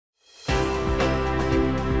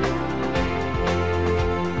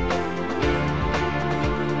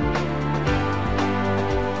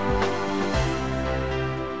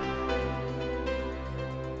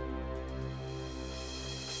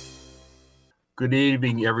Good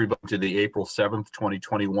evening, everybody, to the April 7th,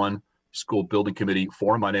 2021 School Building Committee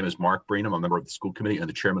Forum. My name is Mark Breen. I'm a member of the school committee and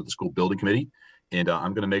the chairman of the School Building Committee. And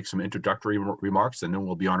I'm going to make some introductory remarks and then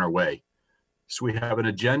we'll be on our way. So we have an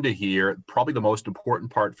agenda here. Probably the most important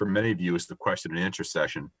part for many of you is the question and answer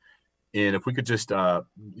session. And if we could just, set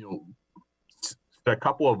a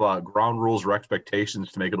couple of ground rules or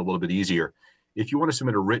expectations to make it a little bit easier. If you want to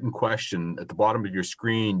submit a written question at the bottom of your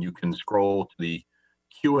screen, you can scroll to the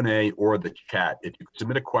Q&A or the chat. If you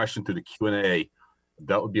submit a question through the Q&A,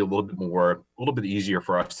 that would be a little bit easier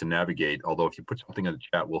for us to navigate. Although if you put something in the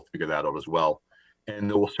chat, we'll figure that out as well. And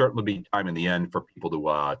there will certainly be time in the end for people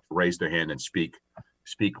to raise their hand and speak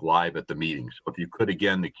live at the meeting. So if you could,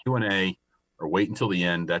 again, the Q&A or wait until the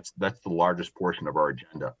end, that's the largest portion of our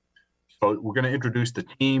agenda. So we're going to introduce the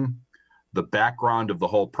team, the background of the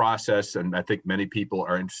whole process, and I think many people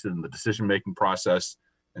are interested in the decision-making process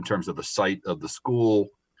in terms of the site of the school,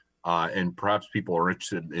 and perhaps people are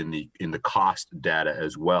interested in the cost data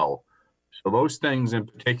as well. So those things in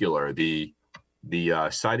particular, the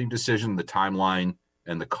siting decision, the timeline,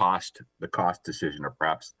 and the cost decision are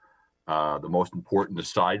perhaps the most important.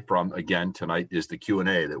 Aside from, again, tonight is the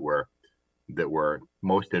Q&A that we're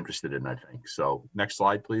most interested in, I think. So next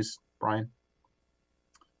slide, please, Brian.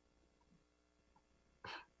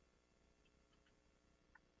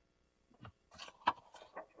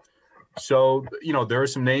 So, there are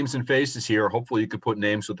some names and faces here. Hopefully you could put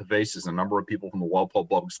names with the faces. A number of people from the Walpole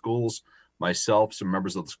Public Schools, myself, some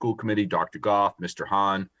members of the school committee, Dr. Goff, Mr.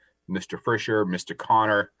 Hahn, Mr. Fisher, Mr.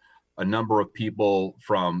 Connor, a number of people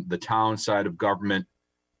from the town side of government,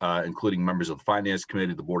 including members of the Finance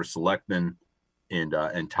Committee, the Board of Selectmen,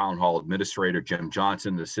 and Town Hall Administrator Jim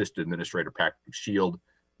Johnson, Assistant Administrator Patrick Shield,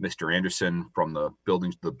 Mr. Anderson from the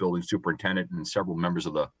building superintendent, and several members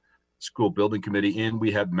of the School Building Committee. And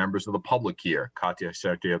we have members of the public here, Katya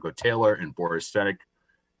Santiago Taylor and Boris Senek,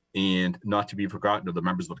 and not to be forgotten are the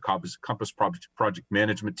members of the Compass Project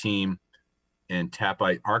Management Team and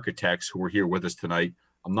Tapite Architects who are here with us tonight.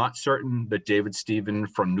 I'm not certain that David Stephen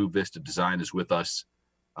from New Vista Design is with us,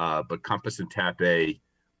 but Compass and TAP-A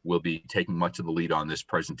will be taking much of the lead on this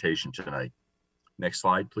presentation tonight. Next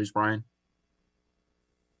slide, please, Brian.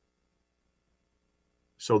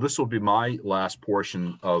 So this will be my last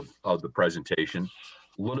portion of the presentation.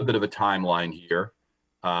 A little bit of a timeline here.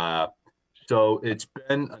 So it's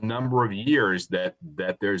been a number of years that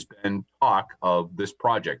there's been talk of this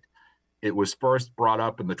project. It was first brought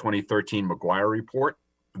up in the 2013 McGuire report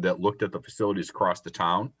that looked at the facilities across the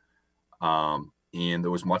town. And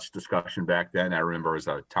there was much discussion back then. I remember as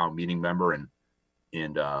a town meeting member and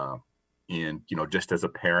just as a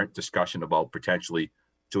parent, discussion about potentially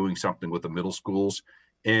doing something with the middle schools.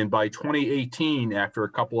 And by 2018, after a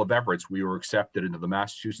couple of efforts, we were accepted into the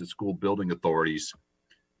Massachusetts School Building Authority's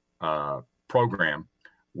program,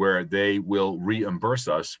 where they will reimburse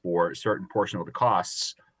us for a certain portion of the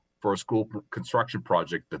costs for a school construction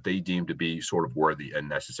project that they deem to be sort of worthy and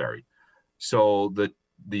necessary. So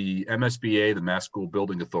the MSBA, the Mass School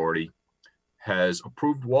Building Authority, has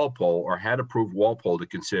approved Walpole, or had approved Walpole, to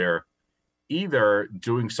consider either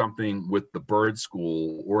doing something with the Byrd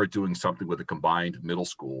School or doing something with a combined middle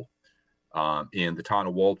school. And the town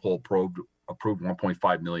of Walpole approved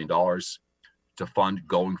 $1.5 million to fund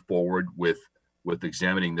going forward with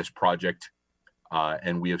examining this project.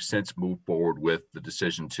 And we have since moved forward with the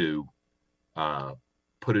decision to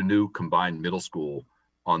put a new combined middle school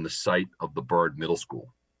on the site of the Byrd Middle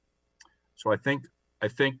School. So I think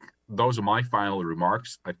those are my final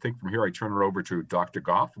remarks. I think from here I turn it over to Dr.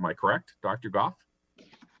 Goff. Am I correct, Dr. Goff?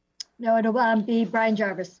 No, it'll be Brian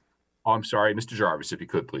Jarvis. Oh, I'm sorry, Mr. Jarvis, if you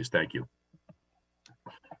could, please. Thank you.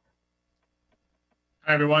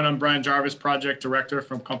 Hi, everyone. I'm Brian Jarvis, Project Director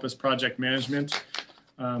from Compass Project Management.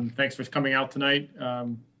 Thanks for coming out tonight. I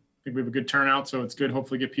think we have a good turnout, so it's good.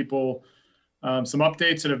 Hopefully get people some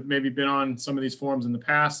updates that have maybe been on some of these forums in the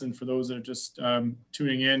past. And for those that are just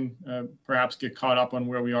tuning in, perhaps get caught up on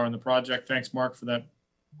where we are in the project. Thanks, Mark, for that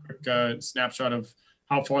quick snapshot of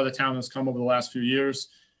how far the town has come over the last few years.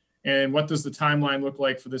 And what does the timeline look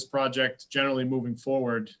like for this project generally moving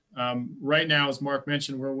forward? Right now, as Mark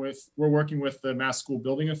mentioned, we're working with the Mass School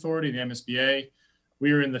Building Authority, the MSBA.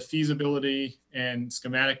 We are in the feasibility and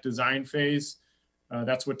schematic design phase.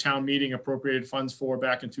 That's what town meeting appropriated funds for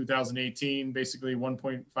back in 2018, basically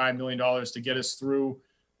 $1.5 million to get us through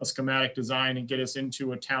a schematic design and get us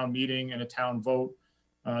into a town meeting and a town vote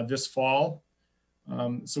this fall.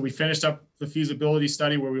 So we finished up the feasibility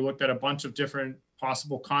study where we looked at a bunch of different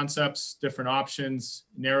possible concepts, different options,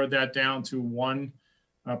 narrowed that down to one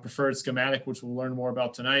preferred schematic, which we'll learn more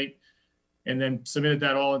about tonight, and then submitted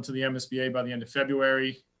that all into the MSBA by the end of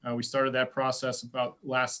February. We started that process about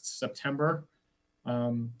last September.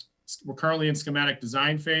 We're currently in schematic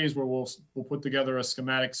design phase where we'll put together a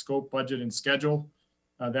schematic scope, budget, and schedule.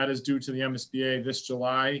 That is due to the MSBA this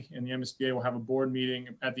July, and the MSBA will have a board meeting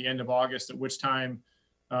at the end of August, at which time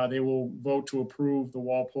they will vote to approve the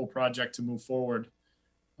Walpole project to move forward.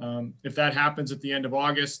 If that happens at the end of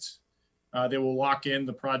August, they will lock in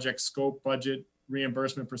the project scope, budget,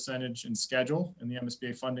 reimbursement percentage, and schedule, and the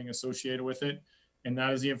MSBA funding associated with it. And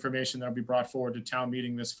that is the information that will be brought forward to town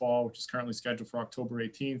meeting this fall, which is currently scheduled for October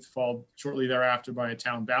 18th, followed shortly thereafter by a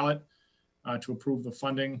town ballot to approve the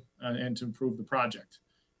funding and to approve the project.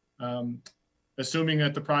 Assuming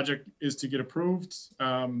that the project is to get approved,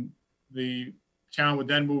 the town would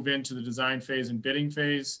then move into the design phase and bidding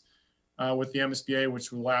phase with the MSBA,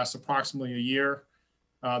 which will last approximately a year.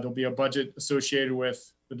 There'll be a budget associated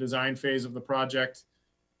with the design phase of the project,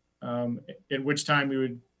 at which time we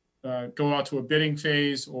would go out to a bidding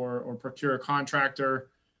phase or procure a contractor,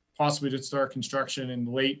 possibly to start construction in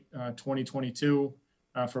late 2022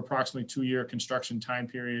 for approximately 2-year construction time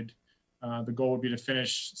period. The goal would be to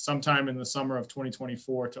finish sometime in the summer of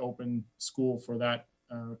 2024 to open school for that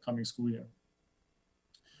coming school year.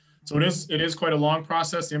 So it is quite a long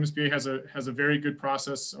process. The MSBA has a very good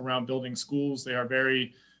process around building schools. They are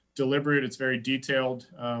very deliberate. It's very detailed.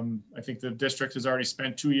 I think the district has already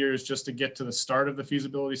spent 2 years just to get to the start of the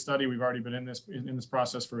feasibility study. We've already been in this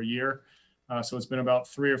process for a year. So it's been about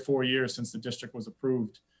 3 or 4 years since the district was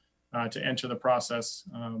approved to enter the process.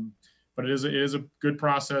 But it is a good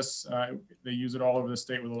process. They use it all over the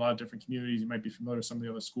state with a lot of different communities. You might be familiar with some of the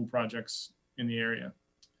other school projects in the area.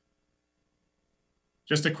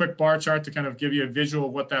 Just a quick bar chart to kind of give you a visual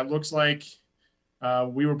of what that looks like.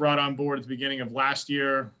 We were brought on board at the beginning of last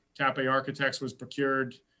year. Cape Architects was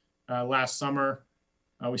procured last summer.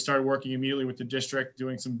 We started working immediately with the district,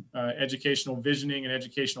 doing some educational visioning and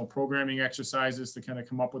educational programming exercises to kind of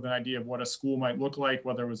come up with an idea of what a school might look like,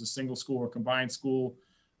 whether it was a single school or combined school.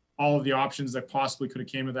 All of the options that possibly could have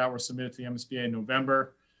came of that were submitted to the MSBA in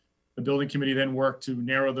November. The building committee then worked to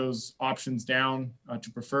narrow those options down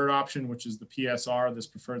to preferred option, which is the PSR, this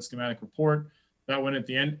preferred schematic report. That went at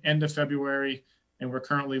the end of February, and we're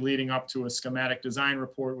currently leading up to a schematic design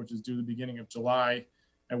report, which is due the beginning of July,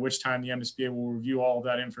 at which time the MSBA will review all of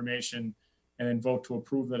that information and then vote to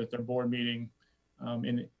approve that at their board meeting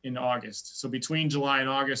in August. So between July and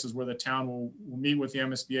August is where the town will meet with the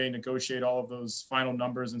MSBA, negotiate all of those final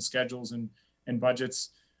numbers and schedules and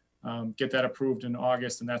budgets, get that approved in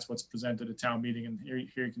August, and that's what's presented at town meeting. And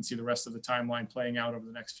here you can see the rest of the timeline playing out over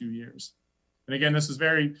the next few years. And again, this is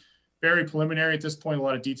very, very preliminary at this point. A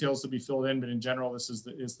lot of details to be filled in, but in general, this is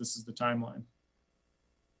the timeline.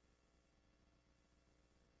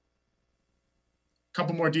 A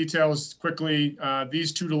couple more details quickly.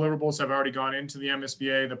 These 2 deliverables have already gone into the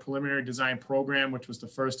MSBA. The preliminary design program, which was the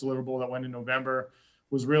first deliverable that went in November,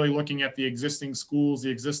 was really looking at the existing schools, the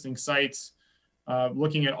existing sites,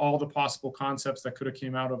 looking at all the possible concepts that could have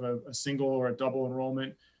came out of a single or a double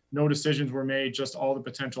enrollment. No decisions were made, just all the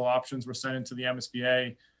potential options were sent into the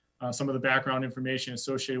MSBA. Some of the background information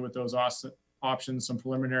associated with those options, some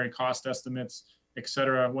preliminary cost estimates, et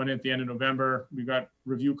cetera, went in at the end of November. We got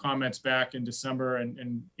review comments back in December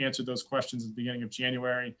and answered those questions at the beginning of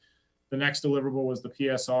January. The next deliverable was the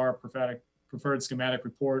PSR, preferred schematic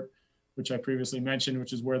report, which I previously mentioned,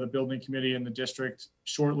 which is where the building committee and the district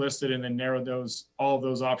shortlisted and then narrowed all of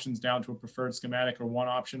those options down to a preferred schematic or one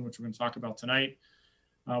option, which we're going to talk about tonight.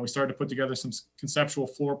 We started to put together some conceptual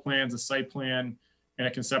floor plans, a site plan, and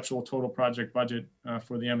a conceptual total project budget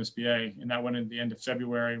for the MSBA, and that went in at the end of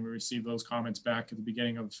February, and we received those comments back at the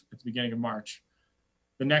beginning of March.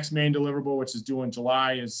 The next main deliverable, which is due in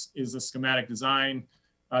July, is the schematic design.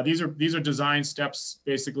 These are design steps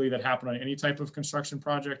basically that happen on any type of construction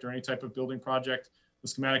project or any type of building project. The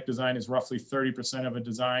schematic design is roughly 30% of a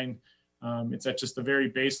design. It's at just the very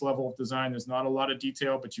base level of design. There's not a lot of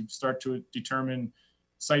detail, but you start to determine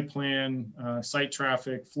site plan, site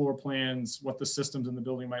traffic, floor plans, what the systems in the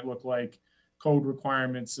building might look like, code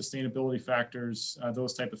requirements, sustainability factors,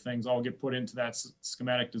 those type of things all get put into that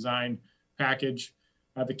schematic design package.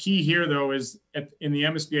 The key here, though, is in the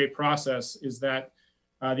MSBA process is that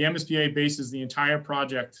the MSBA bases the entire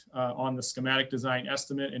project on the schematic design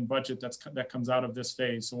estimate and budget that comes out of this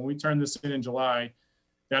phase. So when we turn this in July,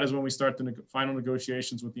 that is when we start the final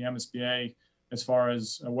negotiations with the MSBA as far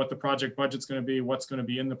as what the project budget's going to be, what's going to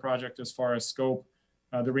be in the project as far as scope,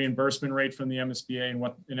 the reimbursement rate from the MSBA, and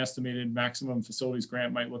what an estimated maximum facilities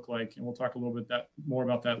grant might look like. And we'll talk a little bit more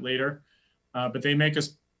about that later. But they make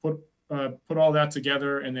us put all that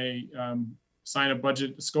together, and they sign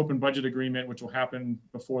a scope and budget agreement, which will happen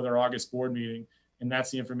before their August board meeting. And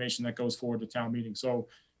that's the information that goes forward to town meeting. So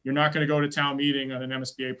you're not going to go to town meeting on an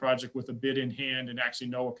MSBA project with a bid in hand and actually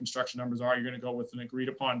know what construction numbers are. You're going to go with an agreed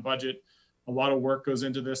upon budget. A lot of work goes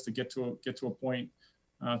into this to get to a point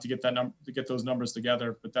to get those numbers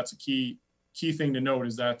together. But that's a key thing to note,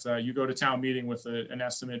 is that you go to town meeting with an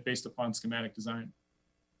estimate based upon schematic design.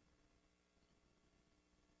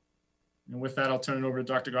 And with that, I'll turn it over to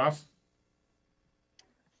Dr. Goff.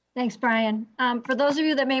 Thanks, Brian. For those of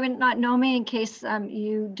you that may not know me, in case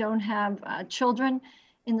you don't have children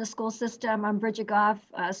in the school system, I'm Bridget Goff,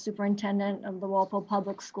 superintendent of the Walpole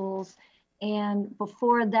Public Schools. And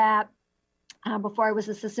before that, before I was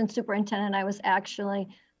assistant superintendent, I was actually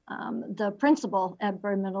the principal at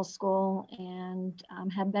Byrd Middle School, and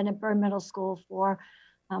have been at Byrd Middle School for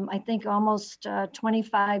I think almost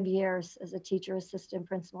 25 years as a teacher, assistant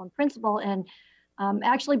principal, and principal. And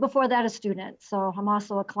actually before that, a student. So I'm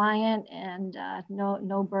also a client and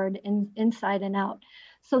know Byrd inside and out.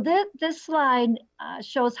 So this slide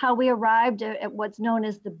shows how we arrived at what's known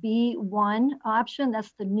as the B1 option.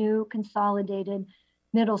 That's the new consolidated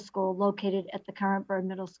middle school located at the current Byrd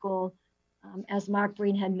Middle School, as Mark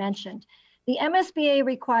Breen had mentioned. The MSBA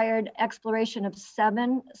required exploration of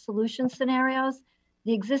 7 solution scenarios.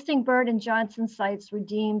 The existing Byrd and Johnson sites were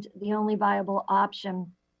deemed the only viable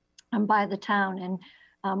option by the town.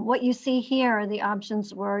 And what you see here, the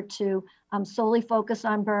options were to solely focus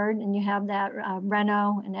on Byrd, and you have that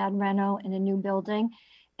reno and add reno in a new building.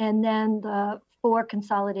 And then the 4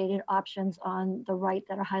 consolidated options on the right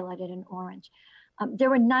that are highlighted in orange. There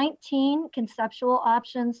were 19 conceptual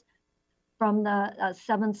options from the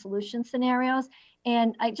 7 solution scenarios.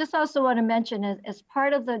 And I just also want to mention, as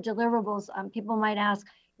part of the deliverables, people might ask,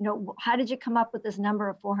 how did you come up with this number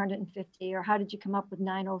of 450, or how did you come up with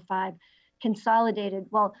 905 consolidated?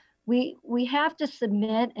 Well, we have to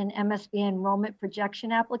submit an MSBA enrollment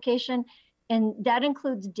projection application, and that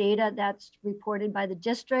includes data that's reported by the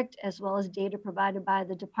district, as well as data provided by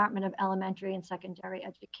the Department of Elementary and Secondary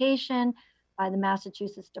Education, by the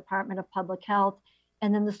Massachusetts Department of Public Health,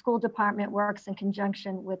 and then the school department works in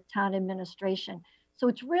conjunction with town administration. So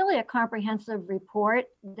it's really a comprehensive report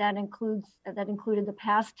that included the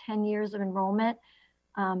past 10 years of enrollment,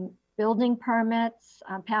 building permits,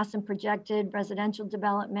 past and projected residential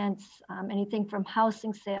developments, anything from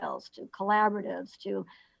housing sales to collaboratives to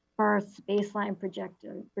births, baseline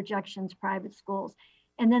projections, private schools.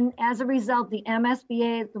 And then as a result, the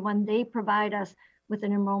MSBA is the one, they provide us with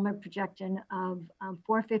an enrollment projection of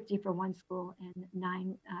 450 for one school and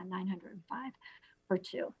 905 for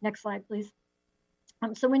 2. Next slide, please.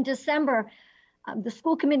 So in December, the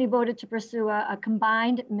school committee voted to pursue a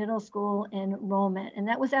combined middle school enrollment, and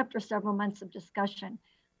that was after several months of discussion.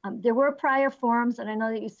 There were prior forums, and I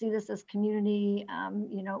know that you see this as community,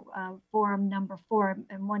 forum number 4.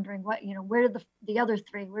 I'm wondering where did the other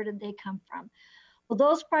 3, where did they come from? Well,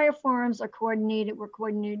 those prior forums were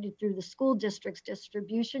coordinated through the school district's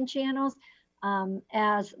distribution channels,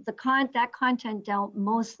 as that content dealt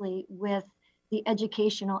mostly with the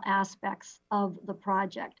educational aspects of the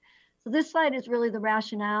project. So this slide is really the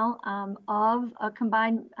rationale of a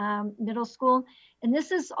combined middle school. And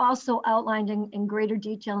this is also outlined in greater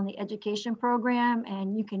detail in the education program,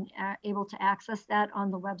 and you can able to access that on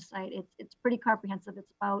the website. It's pretty comprehensive.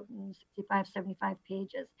 It's about 65, 75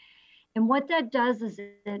 pages. And what that does is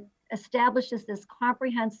it establishes this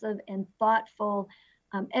comprehensive and thoughtful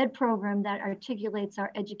ed program that articulates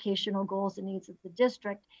our educational goals and needs of the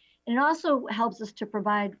district. And it also helps us to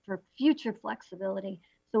provide for future flexibility.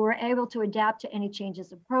 So we're able to adapt to any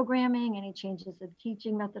changes of programming, any changes of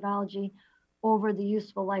teaching methodology over the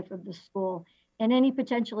useful life of the school, and any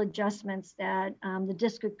potential adjustments that the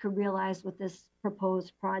district could realize with this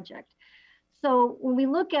proposed project. So when we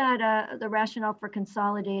look at the rationale for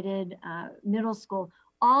consolidated middle school,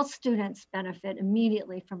 all students benefit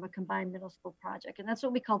immediately from a combined middle school project. And that's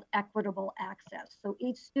what we call equitable access. So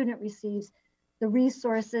each student receives the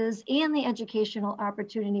resources and the educational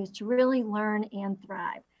opportunities to really learn and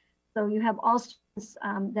thrive. So you have all students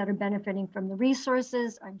that are benefiting from the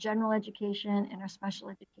resources, our general education, and our special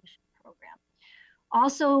education program.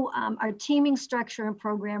 Also, our teaming structure and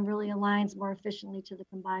program really aligns more efficiently to the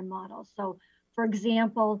combined model. So for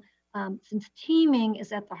example, since teaming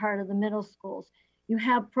is at the heart of the middle schools, you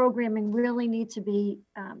have programming really need to be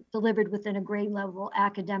delivered within a grade level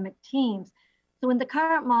academic teams. So in the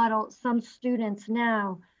current model, some students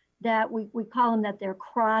now that we call them that they're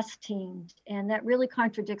cross-teamed, and that really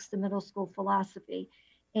contradicts the middle school philosophy.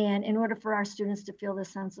 And in order for our students to feel the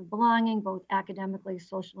sense of belonging, both academically,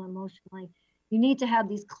 social, and emotionally, you need to have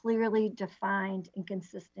these clearly defined and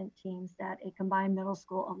consistent teams that a combined middle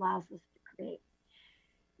school allows us to create.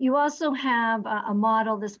 You also have a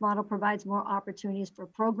model. This model provides more opportunities for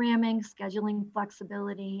programming, scheduling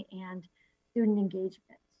flexibility, and student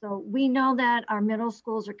engagement. So we know that our middle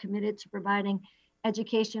schools are committed to providing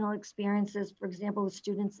educational experiences, for example, with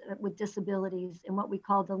students with disabilities in what we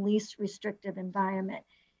call the least restrictive environment.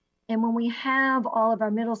 And when we have all of our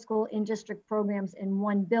middle school in-district programs in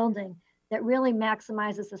one building, that really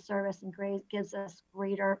maximizes the service and gives us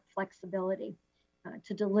greater flexibility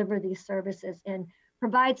to deliver these services and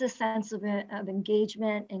provides a sense of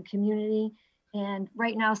engagement and community. And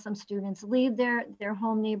right now, some students leave their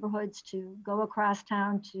home neighborhoods to go across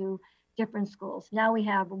town to different schools. Now we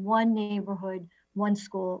have one neighborhood, one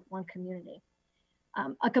school, one community.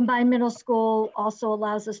 A combined middle school also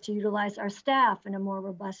allows us to utilize our staff in a more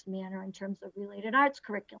robust manner in terms of related arts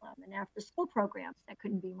curriculum and after school programs that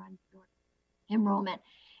couldn't be run through enrollment.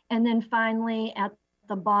 And then finally, at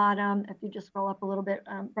the bottom, if you just scroll up a little bit,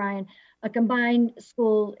 Brian, a combined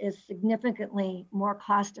school is significantly more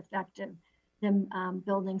cost effective than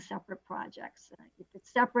building separate projects. If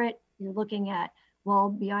it's separate, you're looking at well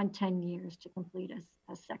beyond 10 years to complete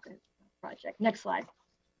a second project. Next slide.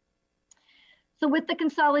 So with the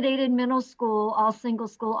consolidated middle school, all single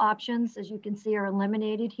school options, as you can see, are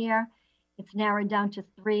eliminated here. It's narrowed down to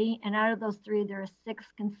 3, and out of those 3, there are 6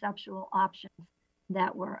 conceptual options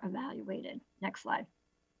that were evaluated. Next slide.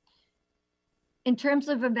 In terms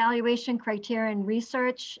of evaluation criteria and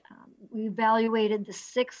research, we evaluated the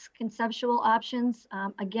 6 conceptual options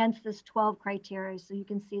against this 12 criteria. So you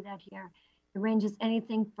can see that here. It ranges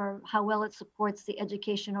anything for how well it supports the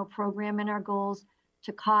educational program and our goals,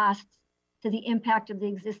 to costs, to the impact of the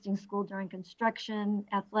existing school during construction,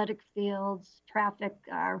 athletic fields, traffic,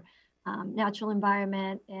 our natural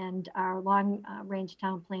environment, and our long-range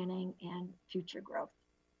town planning and future growth.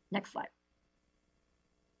 Next slide.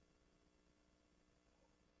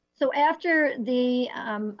 So after the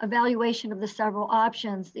evaluation of the several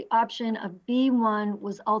options, the option of B1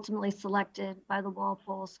 was ultimately selected by the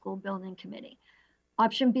Walpole School Building Committee.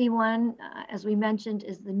 Option B1, as we mentioned,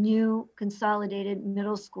 is the new consolidated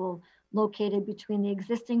middle school located between the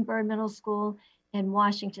existing Byrd Middle School and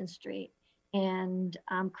Washington Street. And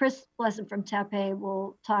Chris Pleasant from TAPE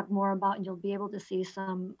will talk more about, and you'll be able to see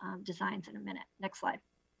some designs in a minute. Next slide.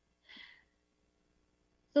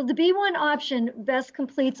 So the B1 option best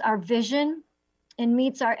completes our vision and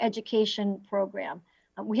meets our education program.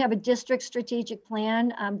 We have a district strategic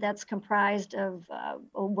plan that's comprised of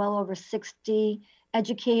well over 60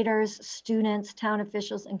 educators, students, town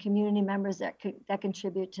officials, and community members that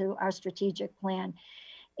contribute to our strategic plan.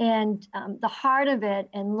 And the heart of it,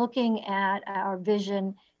 and looking at our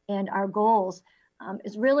vision and our goals,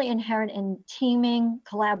 is really inherent in teaming,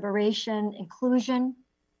 collaboration, inclusion,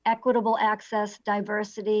 equitable access,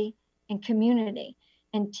 diversity, and community.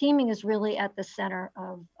 And teaming is really at the center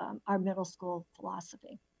of our middle school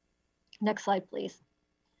philosophy. Next slide, please.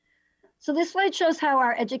 So this slide shows how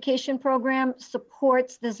our education program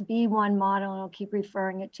supports this B1 model, and I'll keep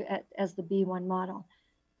referring it to as the B1 model.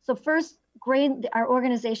 So first, our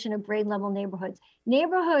organization of grade level neighborhoods.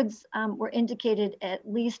 Neighborhoods were indicated at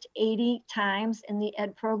least 80 times in the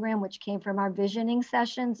ED program, which came from our visioning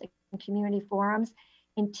sessions and community forums.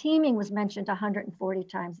 And teaming was mentioned 140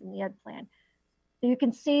 times in the ED plan. So you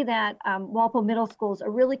can see that Walpole Middle Schools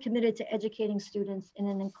are really committed to educating students in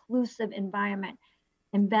an inclusive environment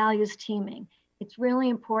and values teaming. It's really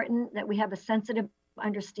important that we have a sensitive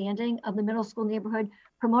understanding of the middle school neighborhood,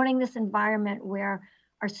 promoting this environment where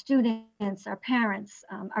our students, our parents,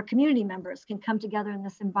 our community members can come together in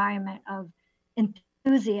this environment of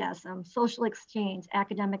enthusiasm, social exchange,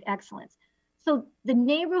 academic excellence. So the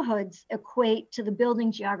neighborhoods equate to the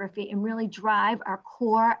building geography and really drive our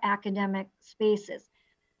core academic spaces.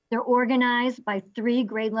 They're organized by 3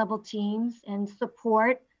 grade level teams and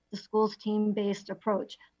support the school's team-based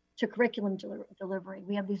approach to curriculum delivery.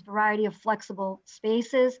 We have these variety of flexible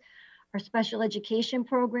spaces. Our special education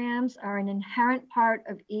programs are an inherent part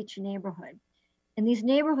of each neighborhood. And these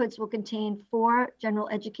neighborhoods will contain 4 general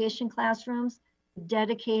education classrooms,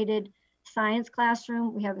 dedicated science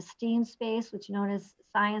classroom. We have a STEAM space, which is known as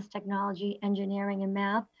science, technology, engineering, and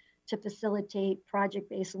math, to facilitate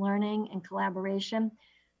project-based learning and collaboration.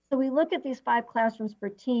 So we look at these 5 classrooms per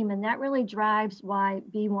team, and that really drives why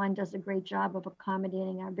B1 does a great job of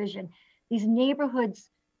accommodating our vision. These neighborhoods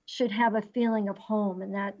should have a feeling of home,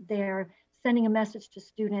 and that they're sending a message to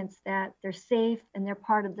students that they're safe and they're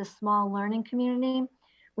part of this small learning community,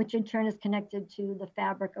 which in turn is connected to the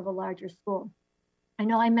fabric of a larger school. I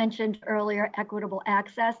know I mentioned earlier equitable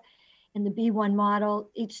access. In the B1 model,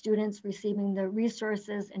 each student's receiving the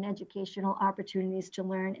resources and educational opportunities to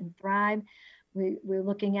learn and thrive. We're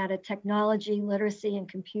looking at a technology, literacy, and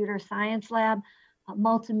computer science lab, a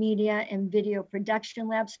multimedia and video production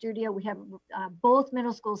lab studio. We have both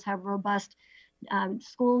middle schools have robust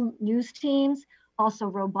school news teams, also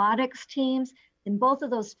robotics teams, and both of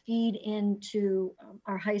those feed into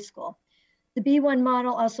our high school. The B1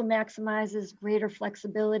 model also maximizes greater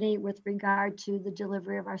flexibility with regard to the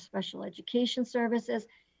delivery of our special education services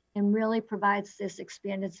and really provides this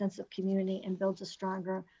expanded sense of community and builds a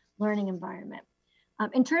stronger learning environment.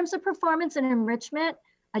 In terms of performance and enrichment,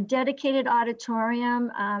 a dedicated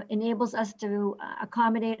auditorium enables us to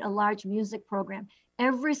accommodate a large music program.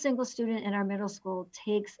 Every single student in our middle school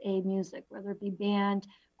takes a music, whether it be band,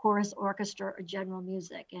 chorus, orchestra, or general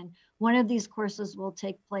music. And one of these courses will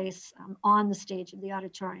take place on the stage of the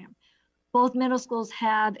auditorium. Both middle schools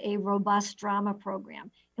have a robust drama program.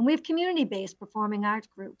 And we have community-based performing arts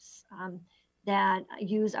groups that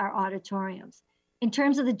use our auditoriums. In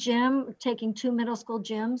terms of the gym, taking 2 middle school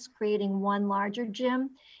gyms, creating 1 larger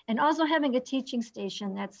gym, and also having a teaching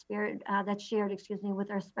station that's shared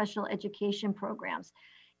with our special education programs.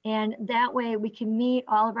 And that way we can meet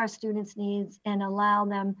all of our students' needs and allow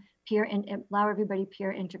everybody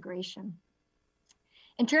peer integration.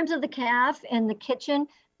 In terms of the CAF and the kitchen,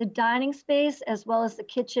 the dining space as well as the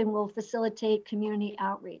kitchen will facilitate community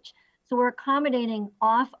outreach. So we're accommodating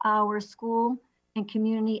off-hour school and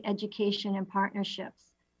community education and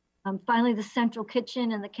partnerships. Finally, the central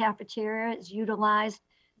kitchen and the cafeteria is utilized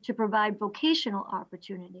to provide vocational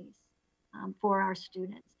opportunities for our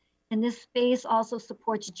students. And this space also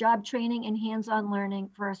supports job training and hands-on learning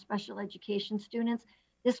for our special education students.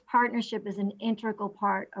 This partnership is an integral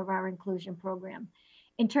part of our inclusion program.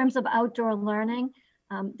 In terms of outdoor learning,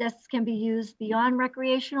 this can be used beyond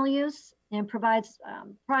recreational use and provides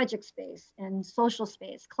project space and social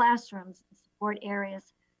space, classrooms, and support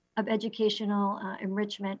areas of educational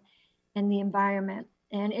enrichment in the environment.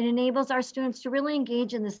 And it enables our students to really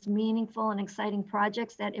engage in this meaningful and exciting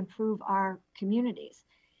projects that improve our communities.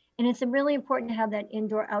 And it's really important to have that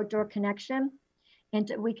indoor-outdoor connection,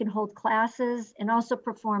 and we can hold classes and also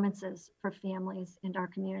performances for families in our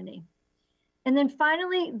community. And then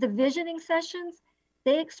finally, the visioning sessions,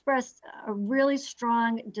 they express a really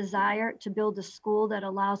strong desire to build a school that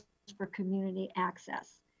allows for community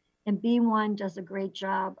access. And B1 does a great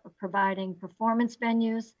job of providing performance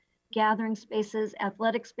venues, gathering spaces,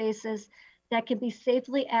 athletic spaces that can be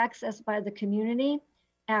safely accessed by the community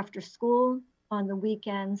after school, on the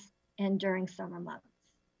weekends, and during summer months.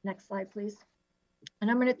 Next slide, please. And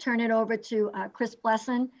I'm going to turn it over to Chris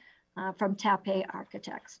Blesson from Tappe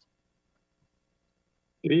Architects.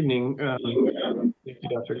 Good evening. Thank you,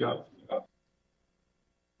 Dr. Goff.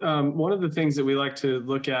 One of the things that we like to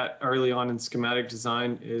look at early on in schematic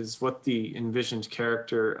design is what the envisioned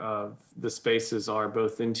character of the spaces are,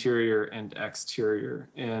 both interior and exterior.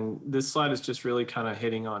 And this slide is just really kind of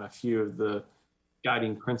hitting on a few of the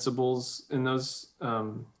guiding principles in those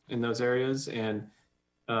areas. And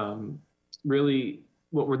really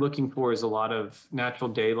what we're looking for is a lot of natural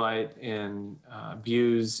daylight and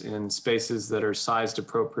views and spaces that are sized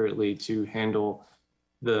appropriately to handle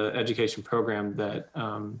the education program that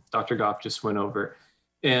Dr. Goff just went over.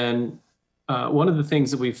 And one of the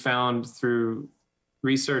things that we've found through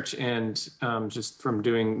research and just from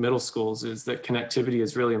doing middle schools is that connectivity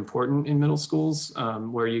is really important in middle schools,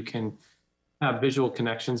 where you can have visual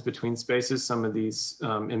connections between spaces. Some of these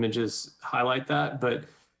images highlight that, but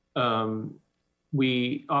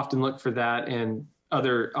we often look for that and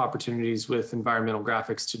other opportunities with environmental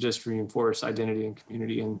graphics to just reinforce identity and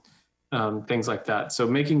community and things like that. So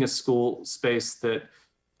making a school space that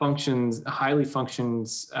highly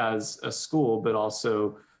functions as a school, but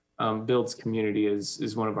also builds community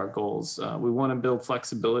is one of our goals. We want to build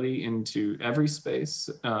flexibility into every space.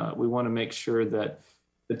 We want to make sure that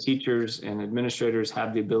the teachers and administrators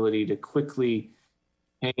have the ability to quickly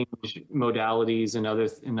change modalities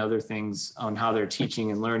and other things on how they're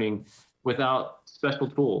teaching and learning without special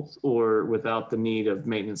tools or without the need of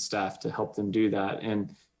maintenance staff to help them do that.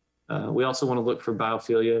 And we also want to look for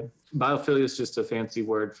biophilia. Biophilia is just a fancy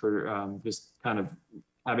word for just kind of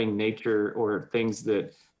having nature or things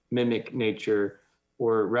that mimic nature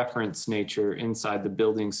or reference nature inside the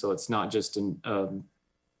building. So it's not just a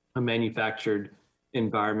manufactured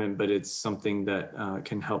environment, but it's something that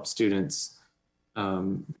can help students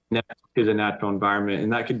connect to the natural environment.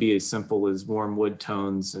 And that could be as simple as warm wood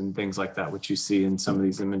tones and things like that, which you see in some of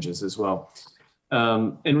these images as well.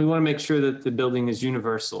 And we want to make sure that the building is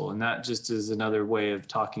universal, and that just is another way of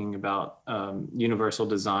talking about universal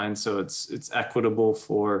design. So it's equitable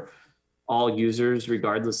for all users,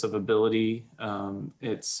 regardless of ability.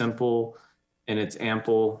 It's simple and it's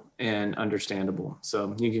ample and understandable.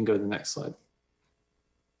 So you can go to the next slide.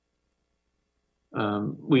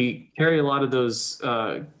 We carry a lot of those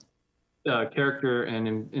character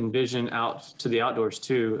and envision out to the outdoors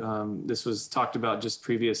too. This was talked about just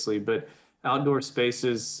previously, but outdoor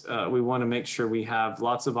spaces, we want to make sure we have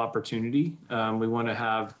lots of opportunity. We want to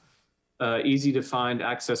have easy to find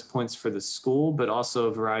access points for the school, but also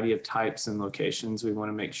a variety of types and locations. We want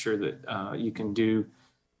to make sure that you can do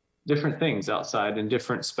different things outside and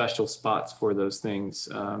different special spots for those things.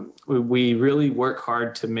 We really work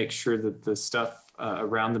hard to make sure that the stuff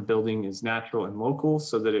around the building is natural and local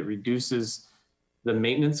so that it reduces the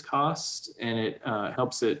maintenance cost and it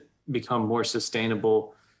helps it become more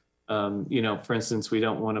sustainable. You know, for instance, we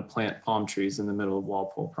don't want to plant palm trees in the middle of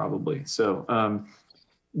Walpole probably. So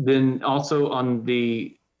then also on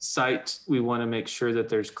the site, we want to make sure that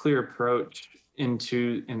there's clear approach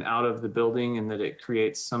into and out of the building and that it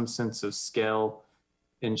creates some sense of scale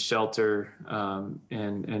and shelter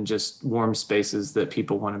and just warm spaces that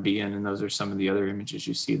people want to be in. And those are some of the other images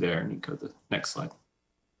you see there. And you go to the next slide.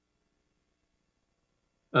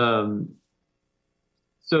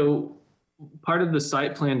 So part of the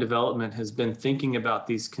site plan development has been thinking about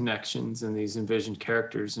these connections and these envisioned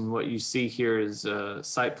characters. And what you see here is a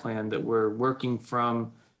site plan that we're working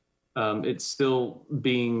from. It's still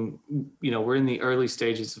being, you know, we're in the early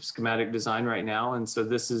stages of schematic design right now. And so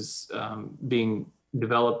this is being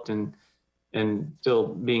developed and still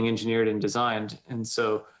being engineered and designed. And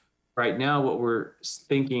so right now what we're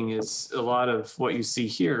thinking is a lot of what you see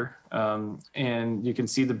here. And you can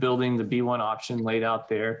see the building, the B1 option laid out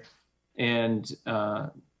there. And I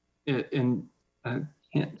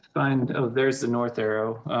can't find, oh, there's the north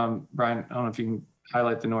arrow. Brian, I don't know if you can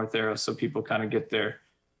highlight the north arrow so people kind of get their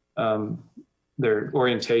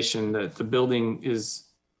orientation, that the building is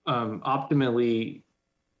optimally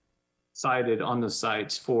sited on the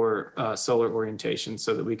sites for solar orientation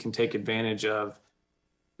so that we can take advantage of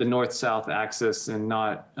the north-south axis and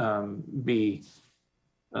not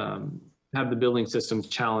have the building systems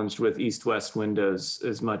challenged with east-west windows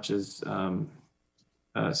as much as, so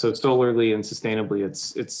solarly and sustainably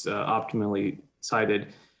it's optimally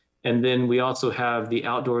sited. And then we also have the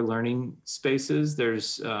outdoor learning spaces.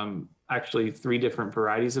 There's actually 3 different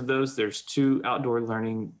varieties of those. There's 2 outdoor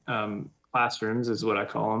learning classrooms is what I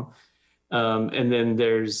call them. And then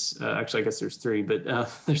there's, actually I guess there's 3, but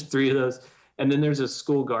there's 3 of those. And then there's a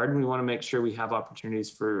school garden. We want to make sure we have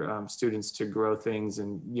opportunities for students to grow things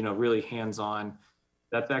and, you know, really hands-on.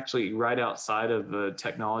 That's actually right outside of a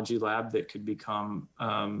technology lab that could become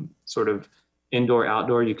sort of indoor,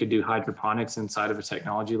 outdoor. You could do hydroponics inside of a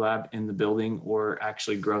technology lab in the building or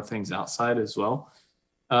actually grow things outside as well.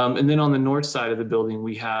 And then on the north side of the building,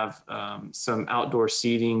 we have some outdoor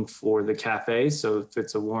seating for the cafe. So if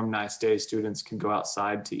it's a warm, nice day, students can go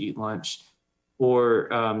outside to eat lunch. Or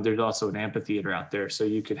there's also an amphitheater out there. So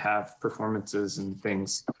you could have performances and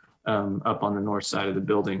things up on the north side of the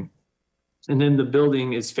building. And then the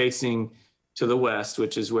building is facing to the west,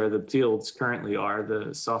 which is where the fields currently are, the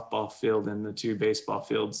softball field and the 2 baseball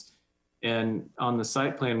fields. And on the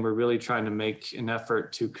site plan, we're really trying to make an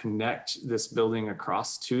effort to connect this building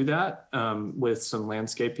across to that with some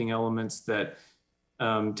landscaping elements that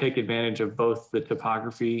take advantage of both the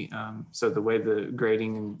topography, so the way the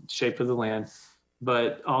grading and shape of the land,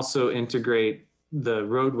 but also integrate the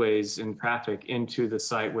roadways and traffic into the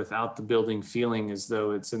site without the building feeling as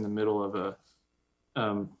though it's in the middle of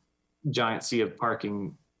a giant sea of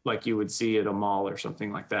parking like you would see at a mall or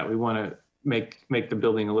something like that. We want to make the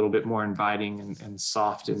building a little bit more inviting and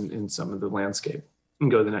soft in some of the landscape.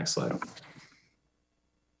 And go to the next slide.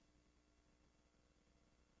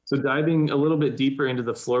 So diving a little bit deeper into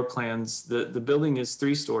the floor plans, the building is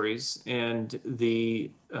 3 stories, and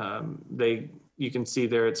you can see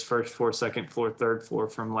there it's first floor, second floor, third floor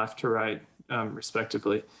from left to right,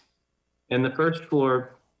 respectively. And the first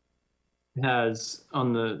floor has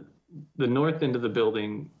on the north end of the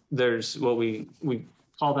building, there's what we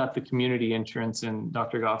call that the community entrance. And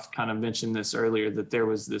Dr. Goff kind of mentioned this earlier, that there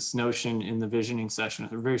was this notion in the visioning session,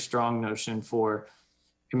 a very strong notion for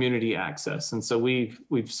community access. And so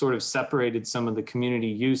we've sort of separated some of the community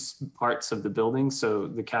use parts of the building. So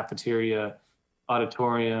the cafeteria,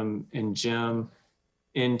 auditorium, and gym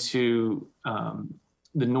into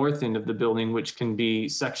the north end of the building, which can be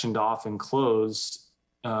sectioned off and closed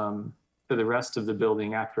to the rest of the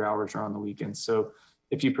building after hours or on the weekends. So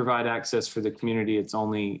if you provide access for the community, it's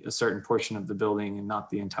only a certain portion of the building and not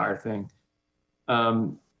the entire thing.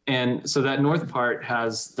 And so that north part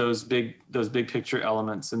has those big picture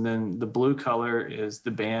elements. And then the blue color is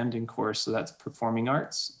the band and chorus. So that's performing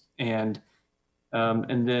arts. And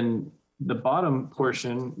then The bottom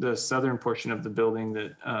portion, the southern portion of the building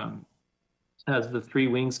that has the three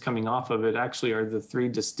wings coming off of it actually are the three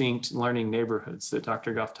distinct learning neighborhoods that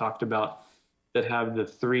Dr. Goff talked about that have the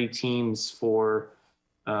three teams for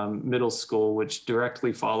middle school, which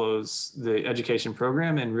directly follows the education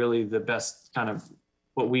program and really the best kind of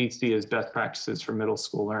what we see as best practices for middle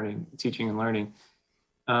school learning, teaching and learning.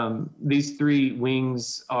 These three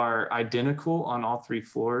wings are identical on all three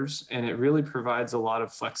floors, and it really provides a lot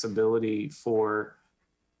of flexibility for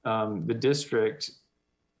the district.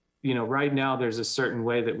 You know, right now there's a certain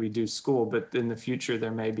way that we do school, but in the future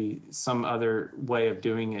there may be some other way of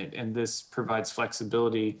doing it. And this provides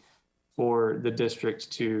flexibility for the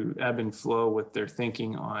district to ebb and flow with their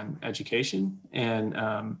thinking on education and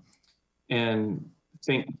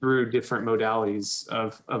think through different modalities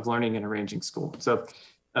of learning and arranging school. So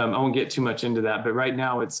I won't get too much into that, but right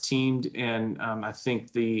now it's teamed. And I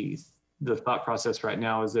think the thought process right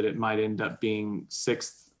now is that it might end up being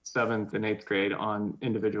 6th, 7th, and 8th grade on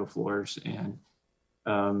individual floors. And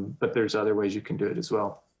but there's other ways you can do it as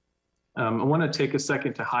well. I want to take a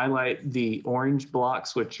second to highlight the orange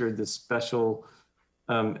blocks, which are the special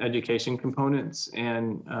education components.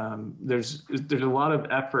 And there's a lot of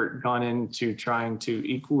effort gone into trying to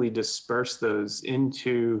equally disperse those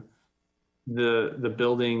into the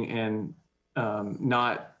building and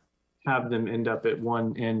not have them end up at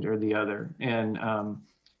one end or the other.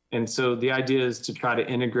 And so the idea is to try to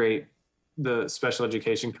integrate the special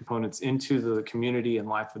education components into the community and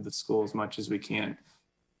life of the school as much as we can.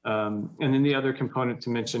 And then the other component to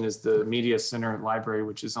mention is the media center and library,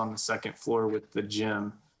 which is on the 2nd floor with the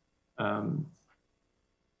gym up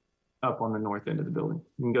on the north end of the building.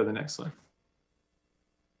 You can go to the next slide.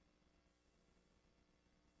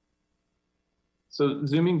 So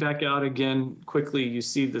zooming back out again quickly, you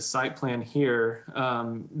see the site plan here.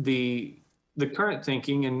 The current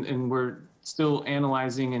thinking, and we're still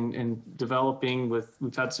analyzing and developing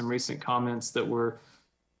we've had some recent comments that we're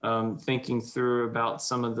thinking through about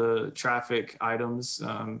some of the traffic items.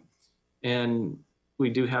 And we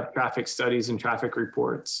do have traffic studies and traffic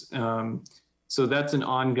reports. So that's an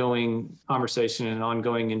ongoing conversation and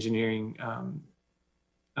ongoing engineering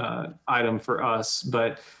item for us.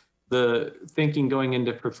 But the thinking going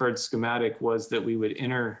into preferred schematic was that we would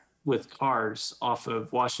enter with cars off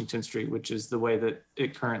of Washington Street, which is the way that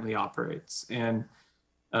it currently operates. And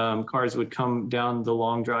cars would come down the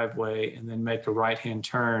long driveway and then make a right-hand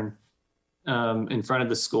turn in front of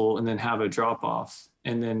the school and then have a drop off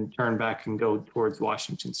and then turn back and go towards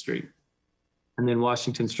Washington Street. And then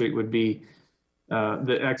Washington Street would be,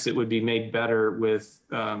 the exit would be made better with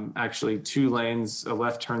actually 2 lanes, a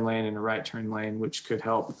left turn lane and a right turn lane, which could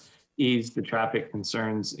help ease the traffic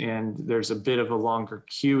concerns. And there's a bit of a longer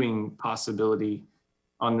queuing possibility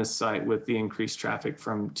on this site with the increased traffic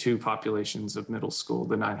from 2 populations of middle school,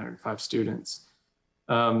 the 905 students.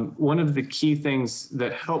 One of the key things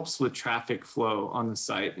that helps with traffic flow on the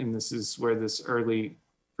site, and this is where this early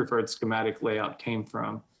preferred schematic layout came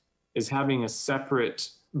from, is having a separate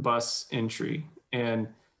bus entry. And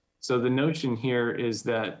so the notion here is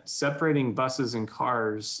that separating buses and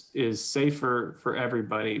cars is safer for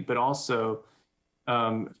everybody, but also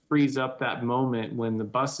frees up that moment when the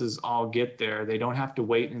buses all get there. They don't have to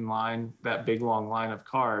wait in line, that big long line of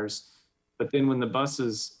cars. But then when the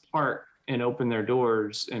buses park and open their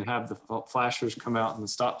doors and have the flashers come out and the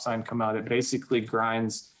stop sign come out, it basically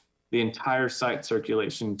grinds the entire site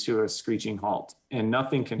circulation to a screeching halt. And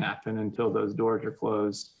nothing can happen until those doors are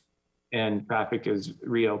closed and traffic is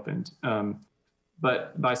reopened.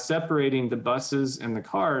 But by separating the buses and the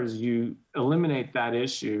cars, you eliminate that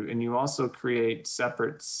issue, and you also create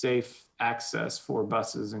separate safe access for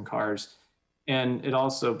buses and cars. And it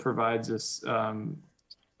also provides us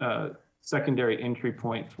a secondary entry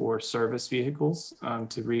point for service vehicles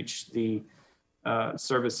to reach the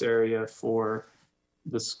service area for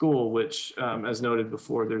the school, which as noted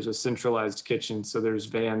before, there's a centralized kitchen. So there's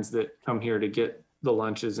vans that come here to get the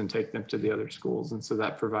lunches and take them to the other schools. And so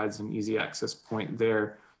that provides an easy access point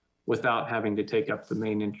there without having to take up the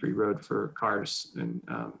main entry road for cars and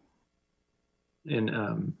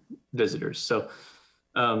visitors. So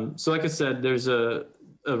like I said, there's a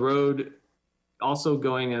road also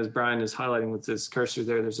going, as Brian is highlighting with this cursor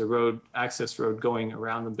there, there's a road, access road going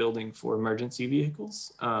around the building for emergency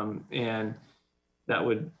vehicles. And that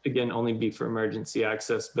would, again, only be for emergency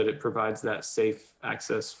access, but it provides that safe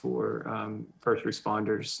access for first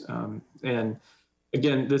responders. And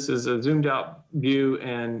again, this is a zoomed out view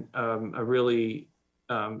and a really,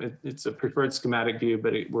 it's a preferred schematic view,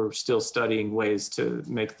 but we're still studying ways to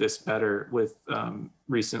make this better with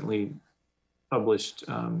recently published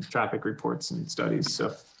traffic reports and studies.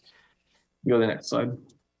 So Go to the next slide.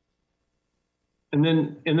 And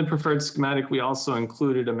then in the preferred schematic, we also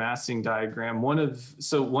included a massing diagram. One of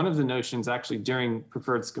the notions actually during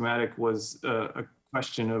preferred schematic was a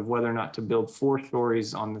question of whether or not to build 4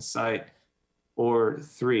 stories on the site or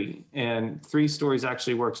 3. And 3 stories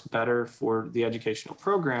actually works better for the educational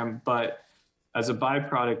program, but as a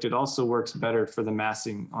byproduct, it also works better for the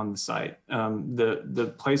massing on the site.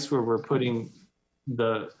 The place where we're putting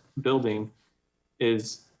the building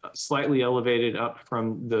is slightly elevated up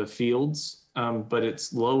from the fields, but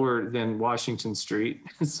it's lower than Washington Street,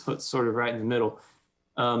 so it's sort of right in the middle.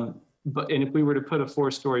 And if we were to put a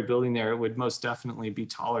 4-story building there, it would most definitely be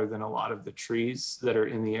taller than a lot of the trees that are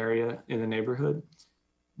in the area in the neighborhood.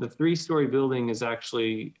 The 3-story building is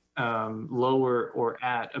actually lower or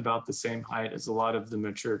at about the same height as a lot of the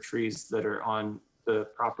mature trees that are on the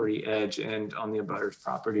property edge and on the abutters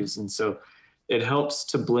properties. And so it helps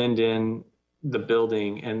to blend in the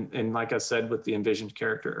building. And like I said, with the envisioned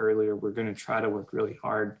character earlier, we're going to try to work really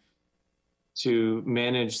hard to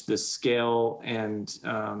manage the scale and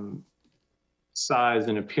size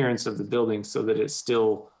and appearance of the building so that it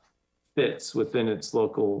still fits within its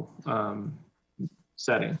local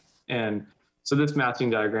setting. And so this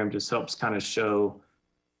matching diagram just helps kind of show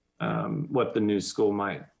what the new school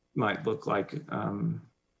might look like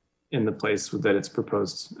in the place that it's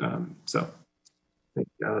proposed. So I think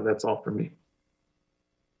that's all for me.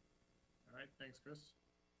 All right, thanks, Chris.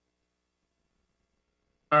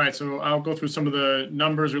 All right, so I'll go through some of the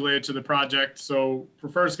numbers related to the project. So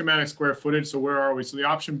preferred schematic square footage. So where are we? So the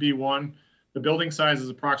option B1, the building size is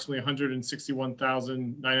approximately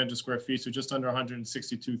 161,900 square feet, so just under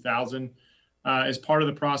 162,000. As part of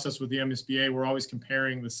the process with the MSBA, we're always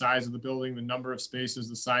comparing the size of the building, the number of spaces,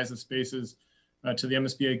 the size of spaces to the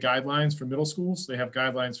MSBA guidelines for middle schools. They have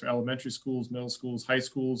guidelines for elementary schools, middle schools, high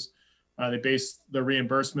schools. They base the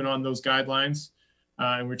reimbursement on those guidelines.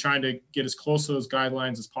 And we're trying to get as close to those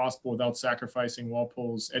guidelines as possible without sacrificing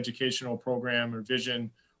Walpole's educational program or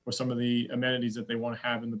vision or some of the amenities that they want to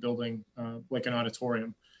have in the building, like an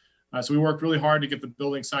auditorium. So we worked really hard to get the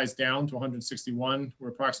building size down to 161. We're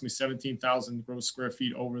approximately 17,000 gross square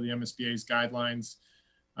feet over the MSBA's guidelines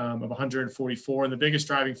of 144. And the biggest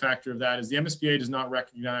driving factor of that is the MSBA does not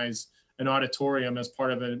recognize an auditorium as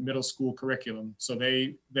part of a middle school curriculum. So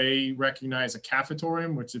they recognize a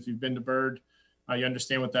cafetorium, which if you've been to Byrd, you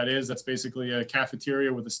understand what that is. That's basically a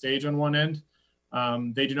cafeteria with a stage on one end.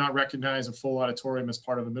 They do not recognize a full auditorium as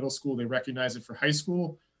part of a middle school. They recognize it for high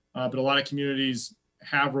school, but a lot of communities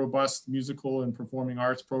have robust musical and performing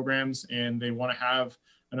arts programs, and they want to have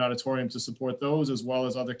an auditorium to support those, as well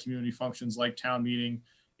as other community functions like town meeting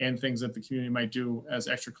and things that the community might do as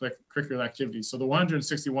extracurricular activities. So the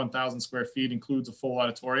 161,000 square feet includes a full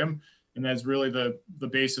auditorium, and that's really the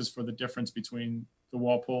basis for the difference between the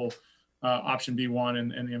Walpole option B1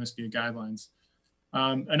 and the MSBA guidelines.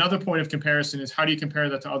 Another point of comparison is how do you compare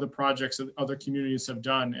that to other projects that other communities have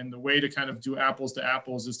done? And the way to kind of do apples to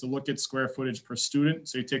apples is to look at square footage per student.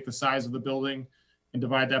 So you take the size of the building and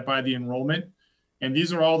divide that by the enrollment. And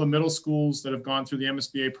these are all the middle schools that have gone through the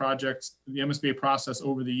MSBA projects, the MSBA process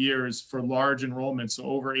over the years for large enrollments, so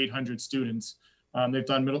over 800 students. They've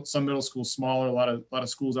done some middle schools smaller, a lot of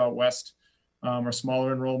schools out west are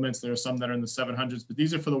smaller enrollments. There are some that are in the 700s, but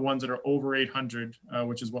these are for the ones that are over 800,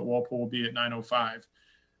 which is what Walpole will be at 905.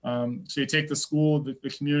 So you take the school, the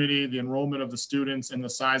community, the enrollment of the students, and the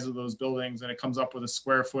size of those buildings, and it comes up with a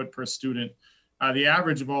square foot per student. The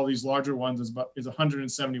average of all these larger ones is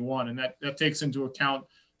 171, and that takes into account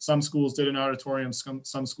some schools did an auditorium,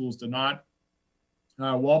 some schools did not.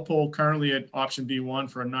 Walpole currently at option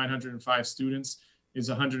B1 for 905 students is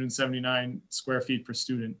 179 square feet per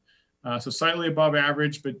student. So slightly above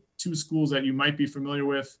average, but 2 schools that you might be familiar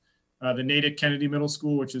with, the Natick Kennedy Middle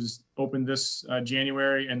School, which is opened this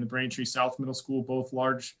January, and the Braintree South Middle School, both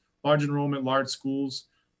large enrollment, large schools,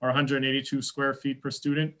 are 182 square feet per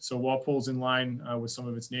student. So Walpole's in line with some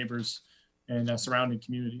of its neighbors and surrounding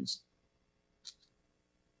communities.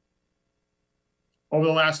 Over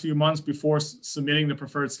the last few months before submitting the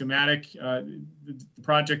preferred schematic, the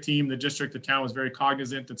project team, the district, the town was very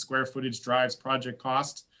cognizant that square footage drives project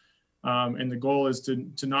cost. And the goal is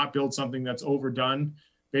to not build something that's overdone.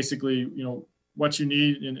 Basically, what you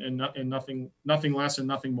need and nothing less and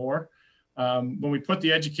nothing more. When we put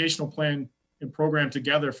the educational plan and program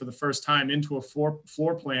together for the first time into a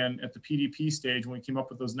floor plan at the PDP stage, when we came up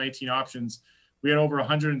with those 19 options, we had over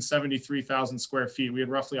 173,000 square feet. We had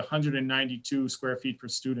roughly 192 square feet per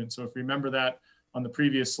student. So if you remember that on the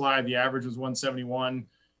previous slide, the average was 171.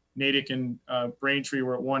 Natick and Braintree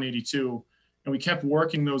were at 182. And we kept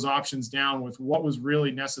working those options down with what was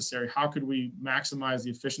really necessary. How could we maximize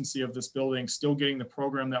the efficiency of this building, still getting the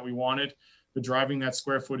program that we wanted, but driving that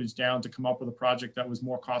square footage down to come up with a project that was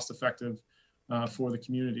more cost effective for the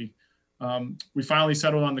community. We finally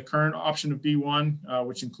settled on the current option of B1,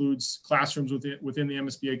 which includes classrooms within the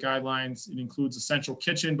MSBA guidelines. It includes a central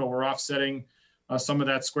kitchen, but we're offsetting some of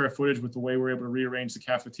that square footage with the way we're able to rearrange the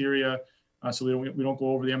cafeteria. So we don't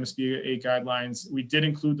go over the MSBA guidelines. We did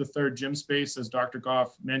include the third gym space, as Dr.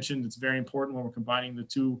 Goff mentioned. It's very important when we're combining the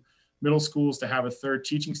two middle schools to have a third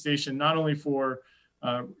teaching station, not only for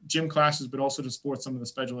gym classes, but also to support some of the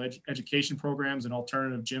special education programs and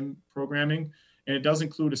alternative gym programming. And it does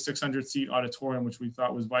include a 600-seat auditorium, which we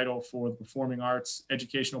thought was vital for the performing arts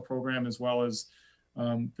educational program, as well as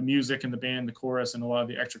the music and the band, the chorus, and a lot of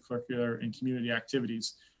the extracurricular and community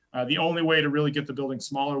activities. The only way to really get the building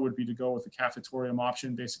smaller would be to go with the cafetorium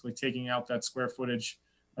option, basically taking out that square footage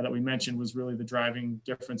that we mentioned was really the driving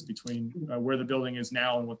difference between where the building is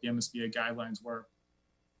now and what the MSBA guidelines were.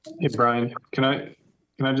 Hey, Brian, can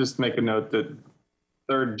I just make a note that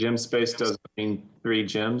third gym space does mean 3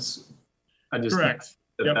 gyms? Correct.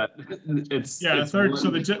 Yep. It's third.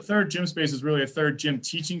 So the third gym space is really a third gym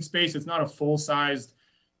teaching space. It's not a full-sized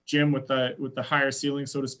gym with the higher ceiling,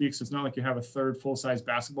 so to speak. So it's not like you have a third full-size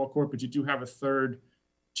basketball court, but you do have a third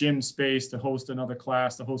gym space to host another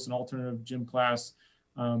class, to host an alternative gym class.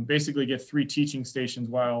 Basically get 3 teaching stations,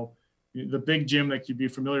 while the big gym that you'd be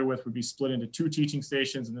familiar with would be split into 2 teaching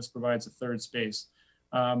stations, and this provides a third space.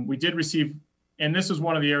 We did receive, and this is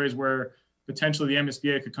one of the areas where potentially the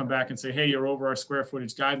MSBA could come back and say, hey, you're over our square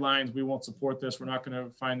footage guidelines. We won't support this. We're not going to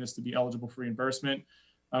find this to be eligible for reimbursement.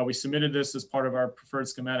 We submitted this as part of our preferred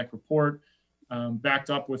schematic report, backed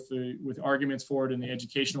up with arguments for it in the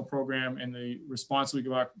educational program, and the response we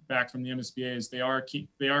got back from the MSBA is they are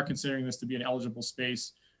considering this to be an eligible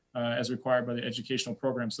space as required by the educational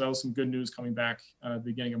program. So that was some good news coming back at the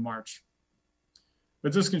beginning of March.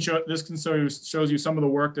 But this shows you some of the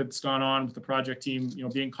work that's gone on with the project team,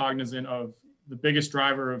 being cognizant of the biggest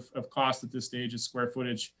driver of cost at this stage is square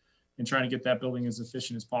footage, and trying to get that building as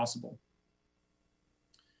efficient as possible.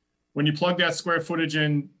 When you plug that square footage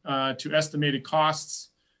in to estimated costs,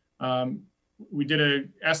 we did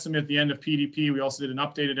an estimate at the end of PDP. We also did an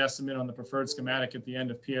updated estimate on the preferred schematic at the end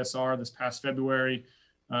of PSR this past February,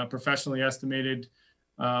 professionally estimated.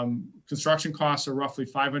 Construction costs are roughly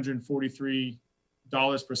 $543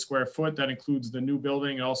 per square foot. That includes the new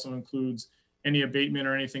building. It also includes any abatement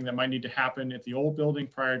or anything that might need to happen at the old building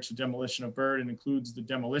prior to demolition of Bird. It includes the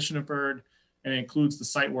demolition of Bird, and it includes the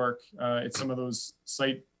site work at some of those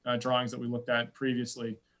site drawings that we looked at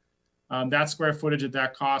previously. That square footage at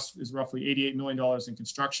that cost is roughly $88 million in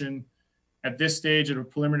construction. At this stage, at a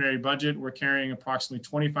preliminary budget, we're carrying approximately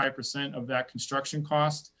 25% of that construction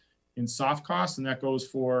cost in soft costs, and that goes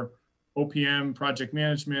for OPM, project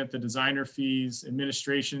management, the designer fees,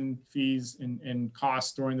 administration fees, and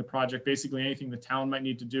costs during the project, basically anything the town might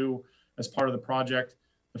need to do as part of the project,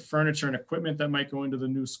 the furniture and equipment that might go into the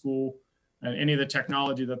new school, and any of the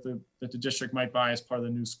technology that the district might buy as part of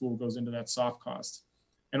the new school goes into that soft cost.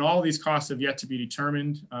 And all of these costs have yet to be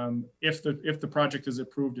determined. If the project is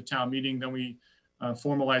approved at town meeting, then we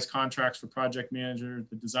formalize contracts for project manager,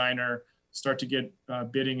 the designer, start to get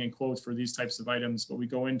bidding and quotes for these types of items, but we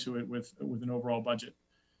go into it with an overall budget.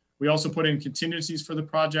 We also put in contingencies for the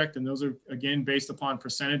project, and those are, again, based upon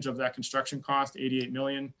percentage of that construction cost, 88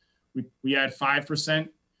 million. We add 5%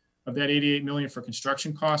 of that 88 million for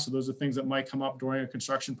construction costs. So those are things that might come up during a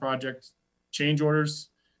construction project. Change orders,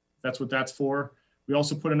 that's what that's for. We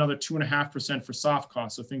also put another 2.5% for soft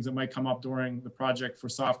costs, so things that might come up during the project for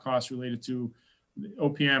soft costs related to the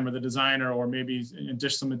OPM or the designer, or maybe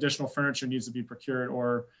some additional furniture needs to be procured,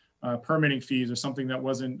 or permitting fees, or something that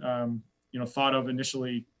wasn't thought of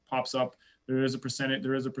initially pops up. There is a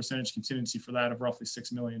percentage contingency for that of roughly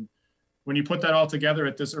 6 million. When you put that all together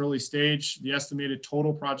at this early stage, the estimated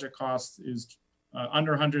total project cost is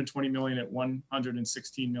under 120 million at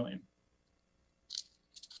 116 million.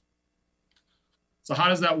 So how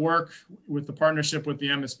does that work with the partnership with the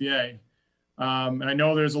MSBA? And I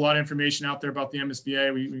know there's a lot of information out there about the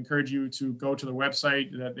MSBA. We encourage you to go to the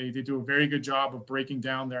website. That they do a very good job of breaking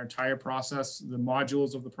down their entire process, the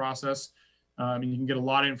modules of the process. And you can get a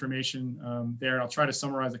lot of information there. I'll try to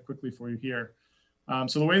summarize it quickly for you here.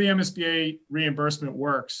 So the way the MSBA reimbursement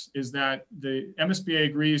works is that the MSBA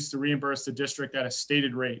agrees to reimburse the district at a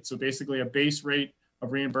stated rate. So basically a base rate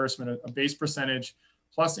of reimbursement, a base percentage,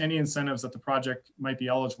 plus any incentives that the project might be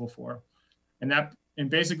eligible for. And And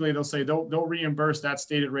basically they'll say they'll reimburse that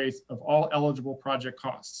stated rate of all eligible project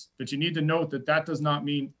costs. But you need to note that that does not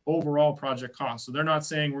mean overall project costs. So they're not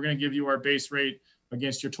saying we're going to give you our base rate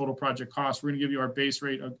against your total project cost. We're going to give you our base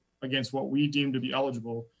rate against what we deem to be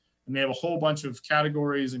eligible. And they have a whole bunch of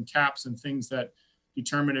categories and caps and things that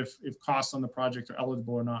determine if costs on the project are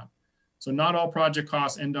eligible or not. So not all project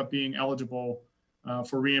costs end up being eligible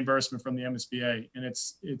for reimbursement from the MSBA. And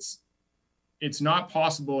it's not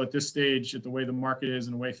possible at this stage, at the way the market is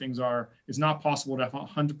and the way things are, it's not possible to have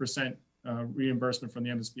 100% reimbursement from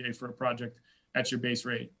the MSBA for a project at your base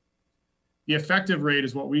rate. The effective rate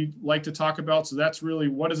is what we like to talk about. So that's really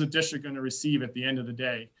what is a district going to receive at the end of the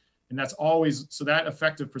day. And that's always, so that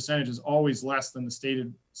effective percentage is always less than the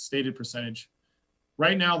stated percentage.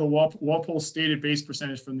 Right now, the Walpole's stated base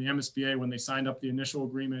percentage from the MSBA when they signed up the initial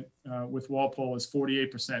agreement with Walpole is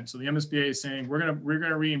 48%. So the MSBA is saying we're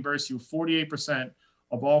gonna reimburse you 48%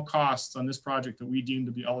 of all costs on this project that we deem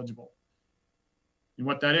to be eligible. And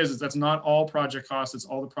what that is that's not all project costs, it's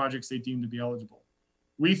all the projects they deem to be eligible.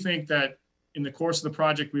 We think that in the course of the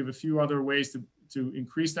project, we have a few other ways to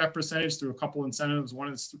increase that percentage through a couple incentives.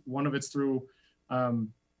 One of it's through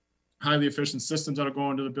highly efficient systems that'll go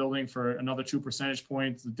into the building for another 2 percentage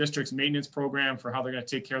points. The district's maintenance program for how they're going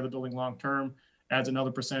to take care of the building long-term adds another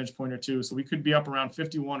percentage point or 2. So we could be up around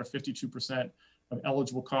 51 or 52% of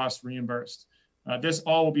eligible costs reimbursed. This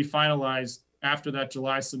all will be finalized after that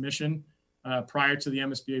July submission prior to the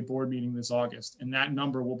MSBA board meeting this August. And that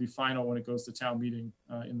number will be final when it goes to town meeting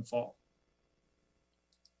in the fall.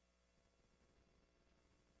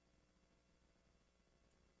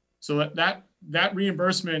 So that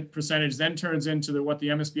reimbursement percentage then turns into what the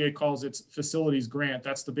MSBA calls its facilities grant.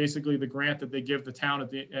 That's basically the grant that they give the town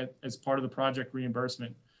as part of the project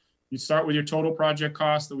reimbursement. You start with your total project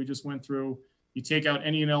cost that we just went through. You take out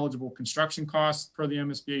any ineligible construction costs per the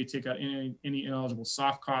MSBA. You take out any ineligible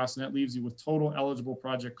soft costs, and that leaves you with total eligible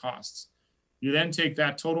project costs. You then take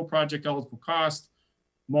that total project eligible cost,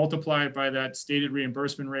 multiply it by that stated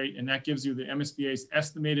reimbursement rate, and that gives you the MSBA's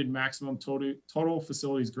estimated maximum total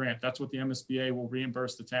facilities grant. That's what the MSBA will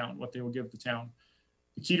reimburse the town, what they will give the town.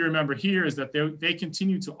 The key to remember here is that they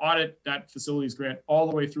continue to audit that facilities grant all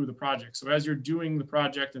the way through the project. So as you're doing the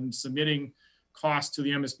project and submitting costs to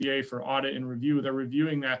the MSBA for audit and review, they're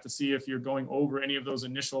reviewing that to see if you're going over any of those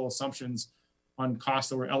initial assumptions on costs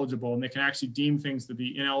that were eligible, and they can actually deem things to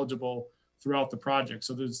be ineligible throughout the project.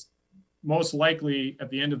 So there's most likely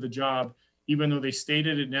at the end of the job, even though they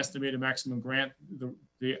stated an estimated maximum grant,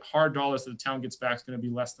 the hard dollars that the town gets back is going to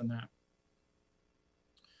be less than that.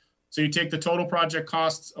 So you take the total project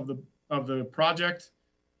costs of the project,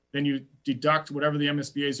 then you deduct whatever the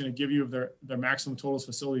MSBA is going to give you of their maximum totals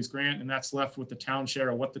facilities grant, and that's left with the town share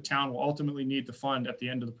of what the town will ultimately need to fund at the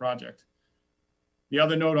end of the project. The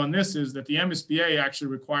other note on this is that the MSBA actually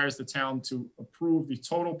requires the town to approve the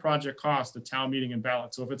total project cost at town meeting and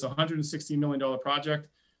ballot. So if it's a $116 million project,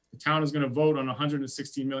 the town is going to vote on a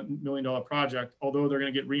 $116 million project, although they're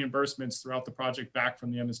going to get reimbursements throughout the project back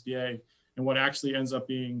from the MSBA. And what actually ends up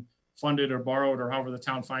being funded or borrowed or however the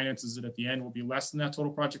town finances it at the end will be less than that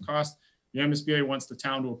total project cost. The MSBA wants the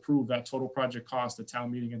town to approve that total project cost at town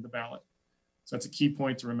meeting and the ballot. So that's a key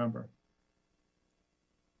point to remember.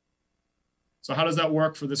 So how does that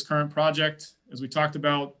work for this current project? As we talked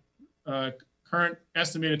about, current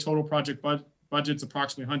estimated total project budget's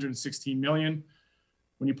approximately 116 million.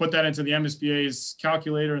 When you put that into the MSBA's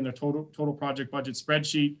calculator and their total project budget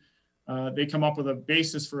spreadsheet, they come up with a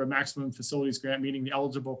basis for a maximum facilities grant, meaning the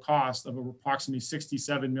eligible cost of approximately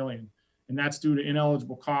 67 million. And that's due to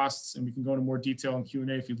ineligible costs. And we can go into more detail in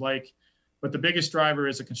Q&A if you'd like. But the biggest driver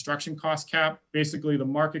is a construction cost cap. Basically, the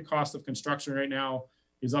market cost of construction right now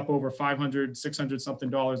is up over $500, $600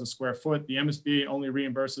 something a square foot. The MSBA only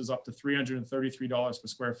reimburses up to $333 per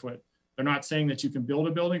square foot. They're not saying that you can build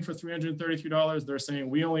a building for $333. They're saying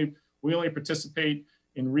we only participate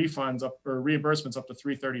in refunds or reimbursements up to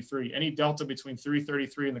 $333. Any delta between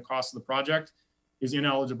 $333 and the cost of the project is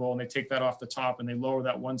ineligible, and they take that off the top and they lower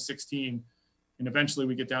that 116, and eventually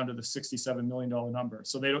we get down to the $67 million number.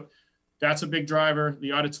 So that's a big driver.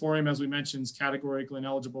 The auditorium, as we mentioned, is categorically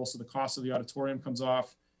ineligible, so the cost of the auditorium comes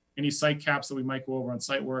off. Any site caps that we might go over on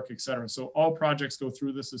site work, et cetera. So all projects go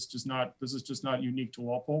through this. This is just not unique to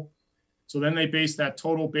Walpole. So then they base that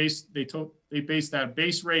total base, they base that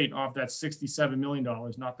base rate off that $67 million,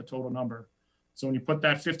 not the total number. So when you put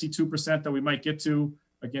that 52% that we might get to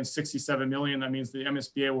against 67 million, that means the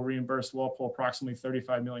MSBA will reimburse Walpole approximately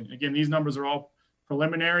 35 million. Again, these numbers are all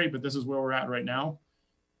preliminary, but this is where we're at right now.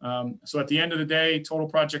 So at the end of the day, total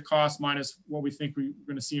project cost minus what we think we're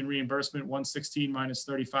going to see in reimbursement, 116 minus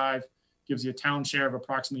 35 gives you a town share of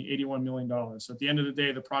approximately $81 million. So at the end of the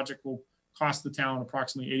day, the project will cost the town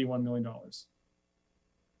approximately $81 million.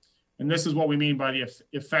 And this is what we mean by the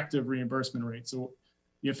effective reimbursement rate. So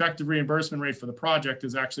the effective reimbursement rate for the project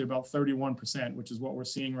is actually about 31%, which is what we're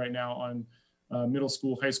seeing right now on middle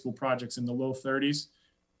school, high school projects in the low 30s.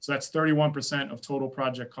 So that's 31% of total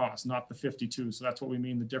project cost, not the 52. So that's what we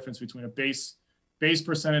mean, the difference between a base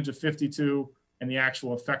percentage of 52 and the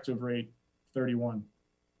actual effective rate, 31.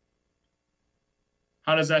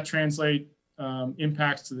 How does that translate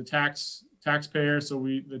impacts to the taxpayer? So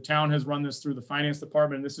the town has run this through the finance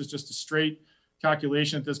department. This is just a straight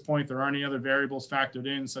calculation at this point. There aren't any other variables factored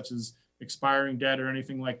in, such as expiring debt or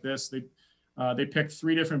anything like this. They picked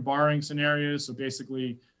 3 different borrowing scenarios. So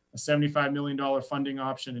basically a $75 million funding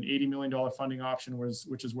option, an $80 million funding option,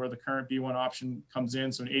 which is where the current B1 option comes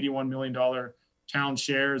in. So an $81 million town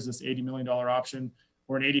share is this $80 million option,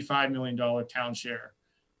 or an $85 million town share.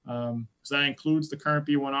 So that includes the current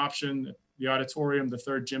B1 option, the auditorium, the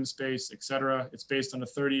third gym space, et cetera. It's based on a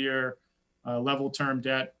 30-year level term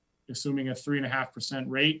debt, assuming a 3.5%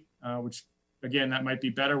 rate, which again, that might be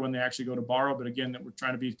better when they actually go to borrow, but again, that we're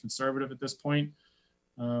trying to be conservative at this point.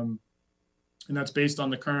 And that's based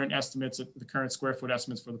on the current estimates, the current square foot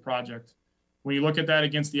estimates for the project. When you look at that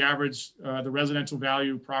against the average, the residential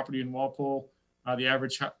value property in Walpole, the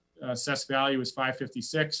average assessed value is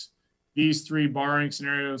 $556. These 3 borrowing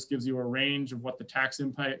scenarios gives you a range of what the tax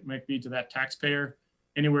impact might be to that taxpayer,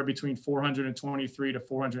 anywhere between 423 to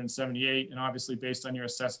 478, and obviously based on your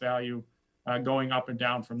assessed value, going up and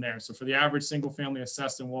down from there. So for the average single family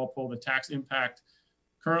assessed in Walpole, the tax impact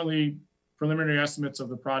currently preliminary estimates of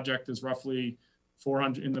the project is roughly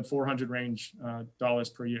 400 in the 400 range dollars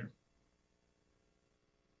per year.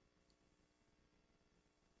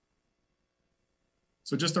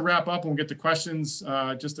 So just to wrap up, and we'll get to questions,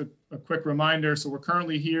 just a quick reminder. So we're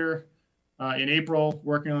currently here in April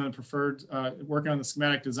working on the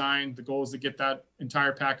schematic design. The goal is to get that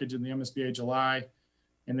entire package in the MSBA July,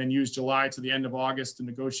 and then use July to the end of August to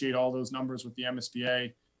negotiate all those numbers with the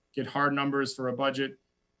MSBA, get hard numbers for a budget,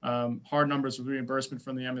 hard numbers with reimbursement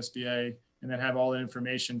from the MSBA, and then have all the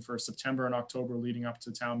information for September and October leading up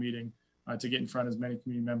to town meeting to get in front of as many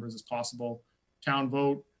community members as possible. Town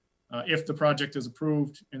vote, if the project is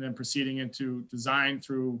approved, and then proceeding into design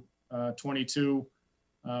through 22,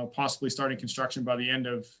 possibly starting construction by the end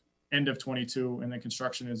of 22, and then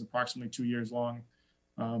construction is approximately 2 years long.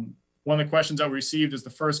 One of the questions that we received is the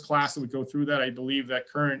first class that would go through that. I believe that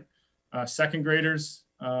current second graders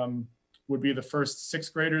would be the first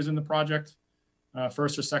 6th graders in the project.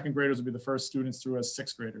 First or second graders would be the first students through as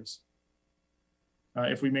 6th graders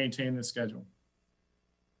if we maintain this schedule.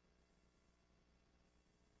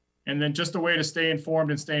 And then just a way to stay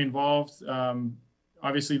informed and stay involved.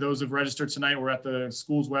 Obviously, those who've registered tonight, we're at the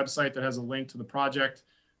school's website that has a link to the project.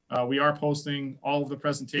 We are posting all of the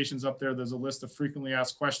presentations up there. There's a list of frequently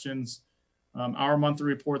asked questions. Our monthly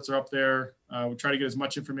reports are up there. We try to get as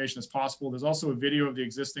much information as possible. There's also a video of the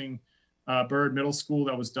existing Bird Middle School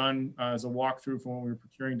that was done as a walkthrough from when we were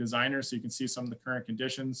procuring designers, so you can see some of the current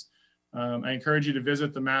conditions. I encourage you to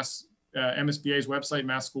visit the MSBA's website,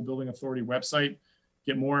 Mass School Building Authority website,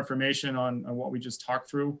 get more information on what we just talked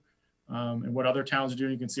through and what other towns are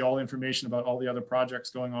doing. You can see all the information about all the other projects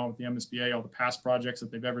going on with the MSBA, all the past projects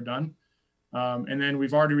that they've ever done. And then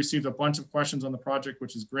we've already received a bunch of questions on the project,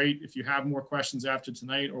 which is great. If you have more questions after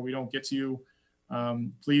tonight or we don't get to you,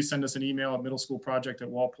 please send us an email at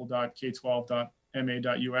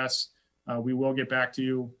middleschoolproject@walpole.k12.ma.us. We will get back to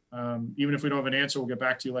you. Even if we don't have an answer, we'll get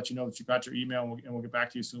back to you, let you know that you got your email, and we'll get back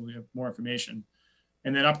to you as soon as we have more information.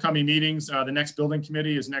 And then upcoming meetings, the next building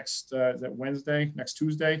committee is is that Wednesday, next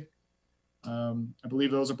Tuesday. I believe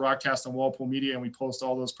those are broadcast on Walpole Media, and we post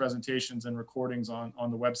all those presentations and recordings on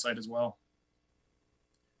the website as well.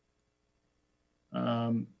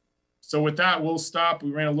 So with that, we'll stop. We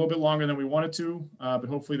ran a little bit longer than we wanted to, but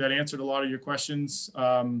hopefully that answered a lot of your questions.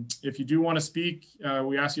 If you do want to speak,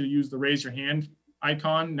 we ask you to use the raise your hand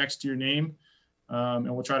icon next to your name,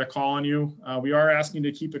 and we'll try to call on you. We are asking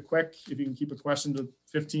to keep it quick. If you can keep a question to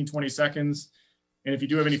 15, 20 seconds. And if you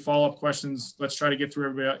do have any follow-up questions, let's try to get through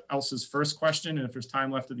everybody else's first question. And if there's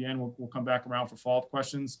time left at the end, we'll come back around for follow-up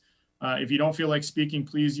questions. If you don't feel like speaking,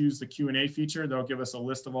 please use the Q&A feature. That'll give us a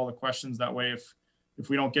list of all the questions. That way, if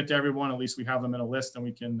we don't get to everyone, at least we have them in a list and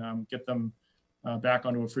we can get them back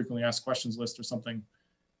onto a frequently asked questions list or something.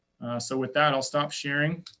 So with that, I'll stop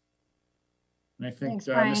sharing. And I think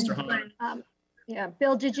Thanks, Mr. Brian. Hahn. Yeah,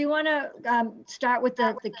 Bill, did you want to start with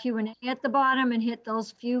the Q&A at the bottom and hit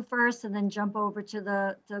those few first and then jump over to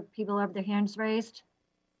the people who have their hands raised?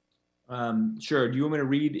 Sure. Do you want me to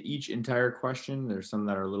read each entire question? There's some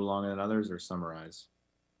that are a little longer than others, or summarize?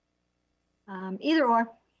 Either or.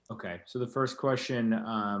 Okay, so the first question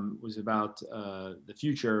was about the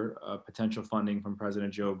future potential funding from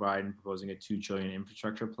President Joe Biden proposing a $2 trillion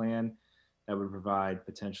infrastructure plan that would provide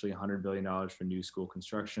potentially $100 billion for new school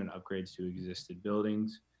construction and upgrades to existing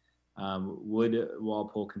buildings. Would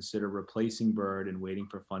Walpole consider replacing Byrd and waiting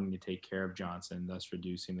for funding to take care of Johnson, thus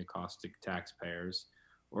reducing the cost to taxpayers?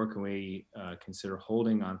 Or can we consider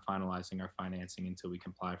holding on finalizing our financing until we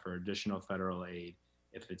can apply for additional federal aid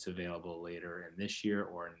if it's available later in this year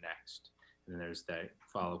or next? And then there's that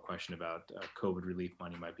follow-up question about COVID relief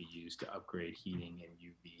money might be used to upgrade heating and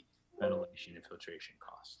UV ventilation and filtration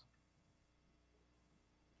costs.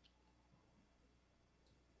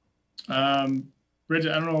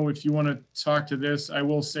 Bridget, I don't know if you want to talk to this. I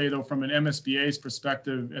will say though, from an MSBA's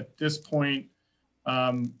perspective, at this point,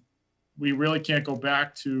 we really can't go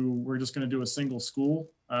back to, we're just going to do a single school.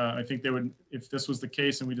 I think they would, if this was the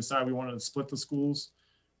case and we decide we wanted to split the schools,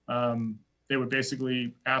 they would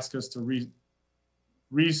basically ask us to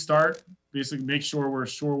restart, basically make sure we're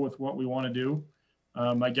sure with what we want to do.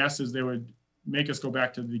 My guess is they would make us go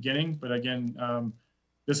back to the beginning, but again,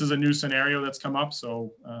 this is a new scenario that's come up,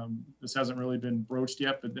 so this hasn't really been broached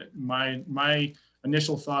yet. But my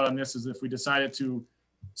initial thought on this is if we decided to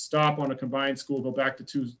stop on a combined school, go back to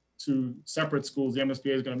two separate schools, the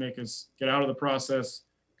MSBA is going to make us get out of the process,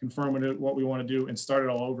 confirm what we want to do, and start it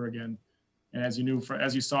all over again. And as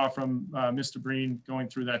you saw from Mr. Breen going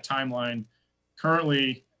through that timeline,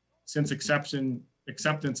 currently, since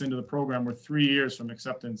acceptance into the program, we're 3 years from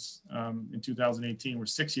acceptance in 2018. We're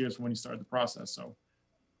 6 years from when you started the process. So.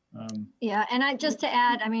 Yeah, and just to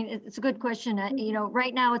add, I mean, it's a good question. You know,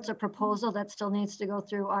 right now it's a proposal that still needs to go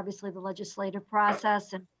through, obviously, the legislative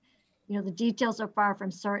process, and you know, the details are far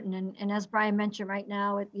from certain. And as Brian mentioned, right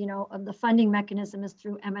now, the funding mechanism is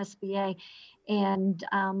through MSBA, and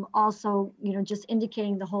also, you know, just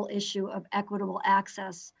indicating the whole issue of equitable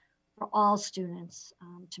access for all students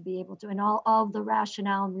to be able to, and all of the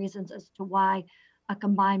rationale and reasons as to why a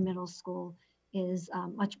combined middle school is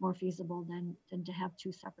much more feasible than to have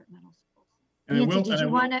two separate middle schools. Nancy, did you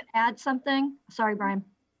want to add something? Sorry, Brian.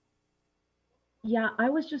 Yeah, I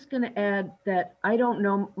was just going to add that I don't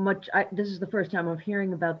know much. This is the first time I'm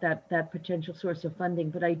hearing about that potential source of funding,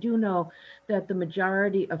 but I do know that the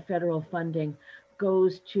majority of federal funding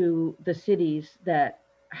goes to the cities that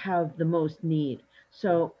have the most need.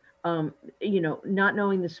 So, you know, not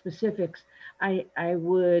knowing the specifics, I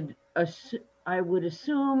would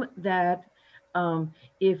assume that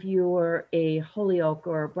if you're a Holyoke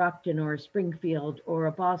or a Brockton or a Springfield or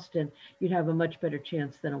a Boston, you'd have a much better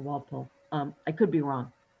chance than a Walpole. I could be wrong.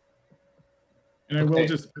 And I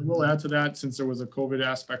will add to that, since there was a COVID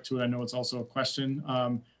aspect to it, I know it's also a question.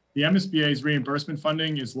 The MSBA's reimbursement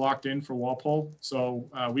funding is locked in for Walpole. So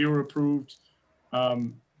we were approved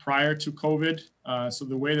prior to COVID. So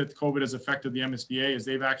the way that COVID has affected the MSBA is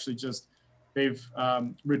they've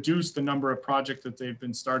reduced the number of projects that they've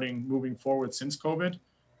been starting moving forward since COVID.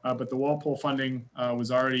 But the Walpole funding was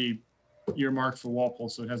already earmarked for Walpole,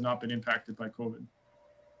 so it has not been impacted by COVID.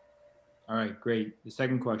 All right, great. The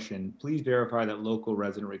second question, please verify that local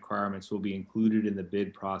resident requirements will be included in the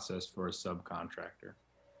bid process for a subcontractor.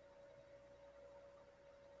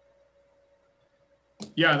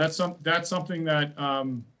 Yeah, that's something that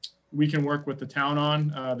we can work with the town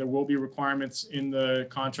on. There will be requirements in the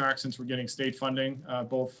contract, since we're getting state funding,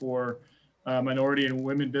 both for minority and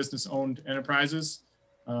women business owned enterprises.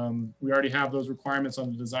 We already have those requirements on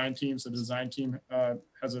the design team. So the design team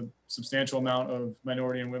has a substantial amount of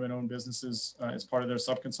minority and women owned businesses as part of their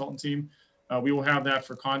subconsultant team. We will have that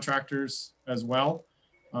for contractors as well.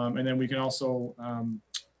 And then we can also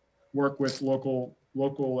work with local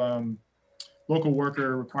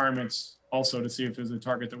worker requirements also to see if there's a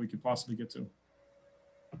target that we could possibly get to.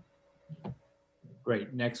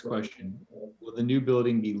 Great. Next question. Will the new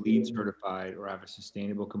building be LEED certified or have a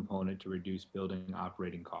sustainable component to reduce building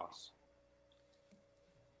operating costs?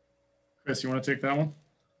 Chris, you want to take that one?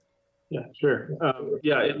 Yeah, sure.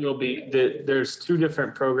 Yeah, it will be. There's two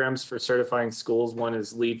different programs for certifying schools. One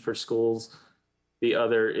is LEED for Schools. The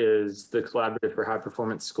other is the Collaborative for High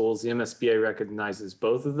Performance Schools. The MSBA recognizes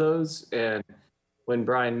both of those. And when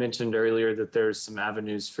Brian mentioned earlier that there's some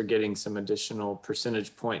avenues for getting some additional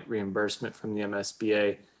percentage point reimbursement from the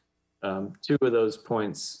MSBA, two of those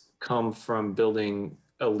points come from building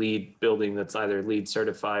a LEED building that's either LEED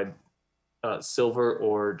certified silver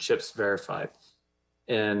or CHIPS verified.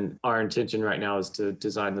 And our intention right now is to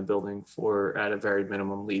design the building for, at a very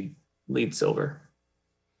minimum, LEED silver.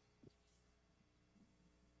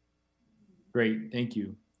 Great, thank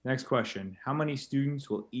you. Next question. How many students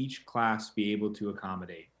will each class be able to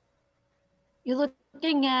accommodate? You're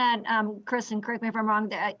looking at, Chris, and correct me if I'm wrong,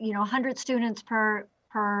 that, 100 students per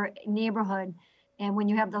neighborhood. And when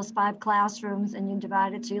you have those 5 classrooms and you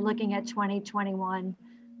divide it, so you're looking at 20, 21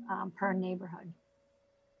 per neighborhood.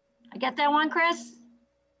 I get that one, Chris?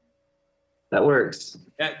 That works.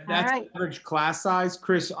 That's right. average class size.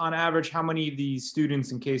 Chris, on average, how many of these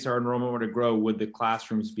students, in case our enrollment were to grow, would the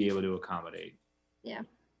classrooms be able to accommodate? Yeah.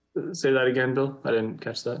 Say that again, Bill. I didn't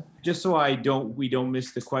catch that. Just so we don't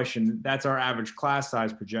miss the question, that's our average class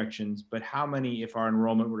size projections, but how many, if our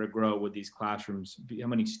enrollment were to grow, would these classrooms how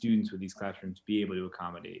many students would these classrooms be able to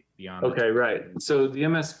accommodate beyond? Okay, right. So the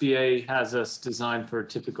MSBA has us designed for a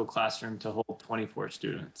typical classroom to hold 24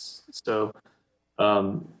 students. So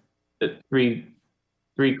three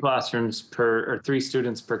classrooms or 3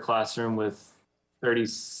 students per classroom with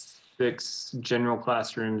 36 general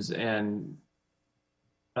classrooms and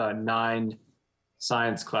 9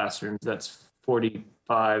 science classrooms. That's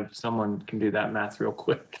 45. Someone can do that math real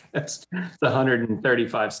quick. That's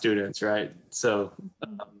 135 students, right? So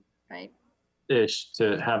Right. ish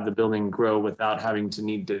to have the building grow without having to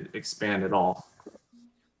need to expand at all.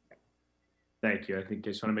 Thank you. I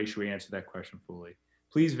just want to make sure we answer that question fully.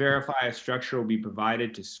 Please verify a structure will be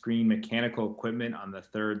provided to screen mechanical equipment on the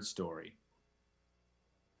 3rd story.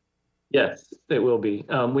 Yes, it will be.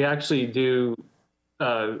 We actually do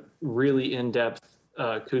really in-depth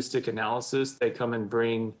acoustic analysis. They come and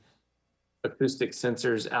bring acoustic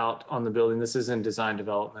sensors out on the building. This is in design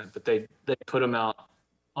development, but they put them out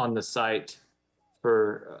on the site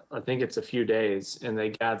for, I think it's a few days, and they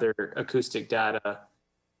gather acoustic data.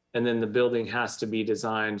 And then the building has to be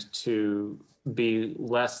designed to be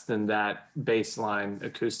less than that baseline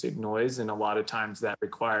acoustic noise. And a lot of times that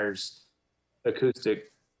requires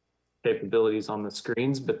acoustic capabilities on the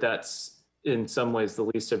screens, but that's in some ways the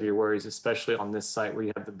least of your worries, especially on this site where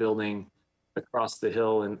you have the building across the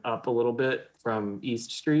hill and up a little bit from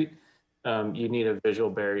East Street. You need a visual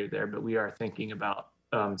barrier there, but we are thinking about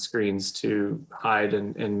screens to hide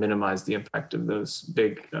and minimize the impact of those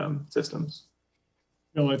big systems.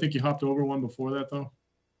 Bill, I think you hopped over one before that, though.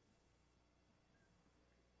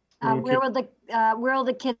 Where will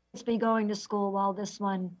the kids be going to school while this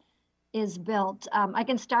one is built? I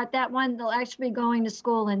can start that one. They'll actually be going to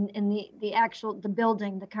school in the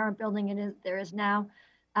building, the current building there is now,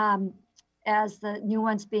 as the new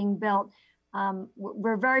one's being built.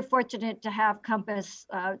 We're very fortunate to have Compass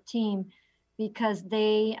team because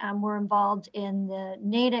they were involved in the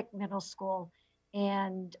Natick Middle School,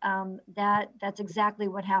 and that's exactly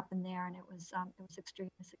what happened there, and it was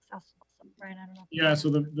extremely successful. So Brian, I don't know. Yeah, so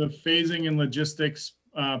the phasing and logistics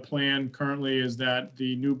plan currently is that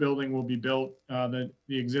the new building will be built, the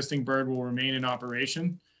existing bird will remain in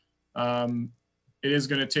operation. It is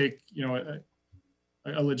going to take,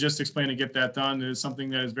 a logistics plan to get that done. It is something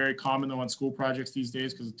that is very common though on school projects these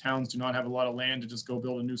days because the towns do not have a lot of land to just go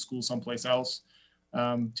build a new school someplace else.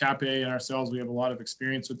 TAPE and ourselves, we have a lot of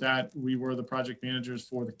experience with that. We were the project managers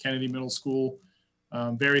for the Kennedy Middle School.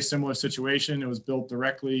 Very similar situation. It was built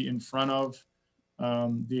directly in front of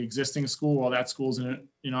the existing school while that school's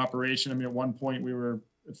in operation. I mean, at one point we were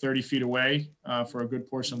 30 feet away for a good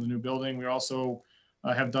portion of the new building. We also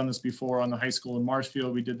have done this before on the high school in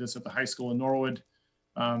Marshfield. We did this at the high school in Norwood.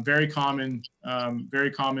 Very common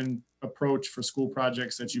approach for school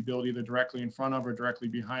projects that you build either directly in front of or directly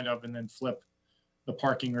behind of, and then flip the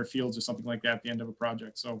parking or fields or something like that at the end of a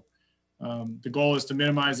project. So the goal is to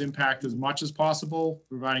minimize impact as much as possible,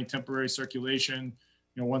 providing temporary circulation.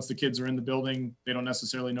 Once the kids are in the building, they don't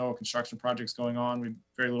necessarily know a construction project's going on. We have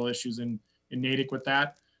very little issues in Natick with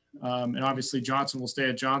that. And obviously Johnson will stay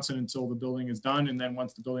at Johnson until the building is done. And then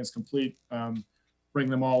once the building is complete, bring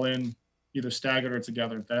them all in either staggered or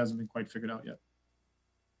together. That hasn't been quite figured out yet.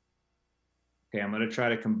 Okay, I'm going to try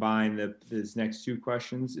to combine these next 2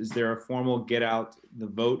 questions. Is there a formal get out the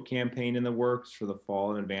vote campaign in the works for the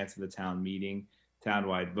fall in advance of the town meeting,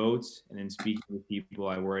 townwide votes? And in speaking with people,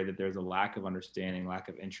 I worry that there's a lack of understanding, lack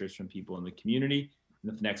of interest from people in the community.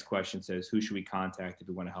 And the next question says, who should we contact if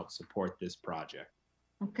we want to help support this project?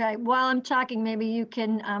 Okay, while I'm talking, maybe you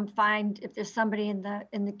can find if there's somebody in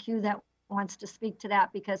the queue that wants to speak to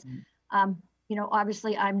that, because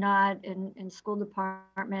obviously I'm not in school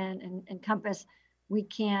department and Compass. We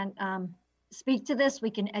can't speak to this.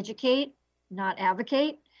 We can educate, not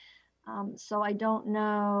advocate. So I don't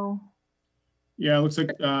know. Yeah, it looks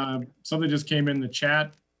like something just came in the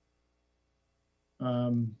chat.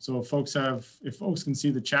 So if folks can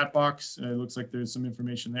see the chat box, it looks like there's some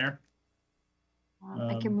information there.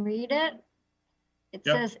 I can read it. It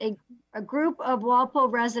Yep. says a group of Walpole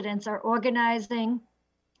residents are organizing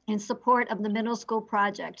in support of the middle school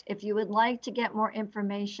project. If you would like to get more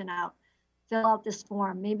information out, fill out this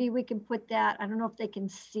form. Maybe we can put that, I don't know if they can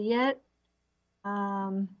see it.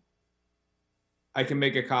 I can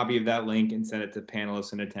make a copy of that link and send it to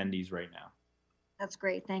panelists and attendees right now. That's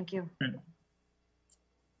great, thank you.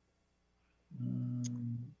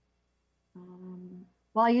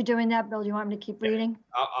 While you're doing that, Bill, do you want me to keep reading?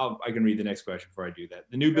 I can read the next question before I do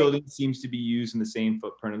that. The new building seems to be used in the same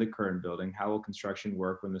footprint of the current building. How will construction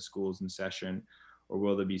work when the school is in session, or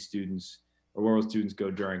will there be students, or where will students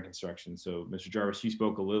go during construction? So, Mr. Jarvis, you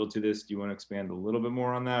spoke a little to this. Do you want to expand a little bit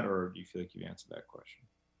more on that, or do you feel like you answered that question?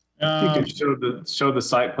 You could show the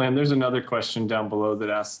site plan. There's another question down below that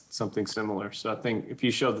asked something similar. So I think if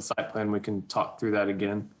you show the site plan, we can talk through that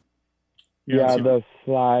again. Yeah, the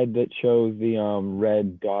slide that shows the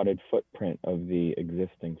red dotted footprint of the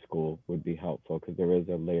existing school would be helpful, because there is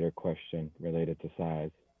a later question related to size.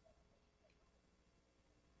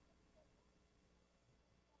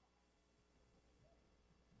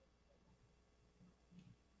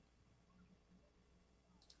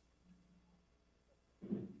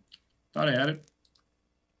 Thought I had it.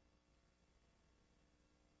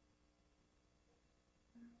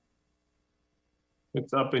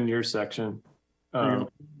 It's up in your section. There you go.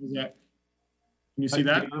 Yeah. Can you see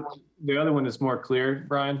that? The other one is more clear,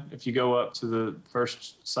 Brian, if you go up to the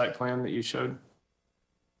first site plan that you showed.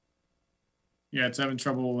 Yeah, it's having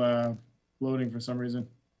trouble loading for some reason.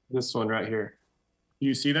 This one right here. Can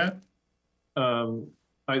you see that?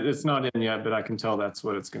 It's not in yet, but I can tell that's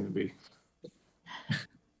what it's going to be.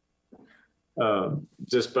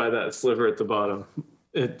 Just by that sliver at the bottom.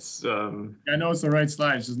 It's I know it's the right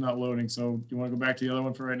slide, it's just not loading. So do you want to go back to the other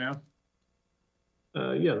one for right now?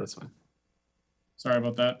 yeah, that's fine. Sorry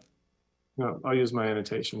about that. No, I'll use my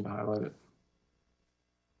annotation to highlight it.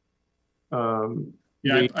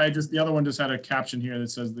 Yeah, I just, the other one just had a caption here that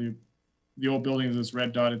says the old building is this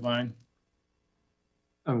red dotted line.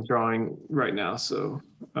 I'm drawing right now, so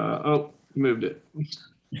oh, moved it.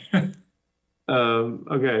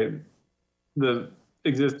 Okay, the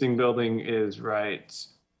existing building is right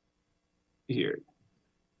here.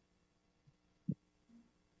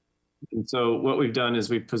 And so what we've done is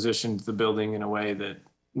we've positioned the building in a way that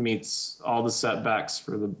meets all the setbacks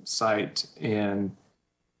for the site and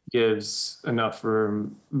gives enough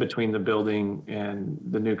room between the building and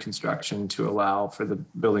the new construction to allow for the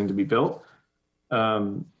building to be built.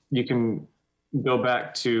 You can go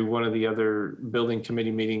back to one of the other building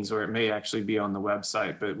committee meetings, or it may actually be on the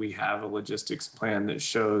website, but we have a logistics plan that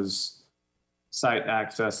shows site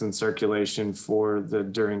access and circulation for the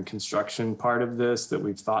during construction part of this that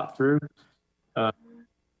we've thought through.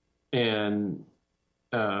 Being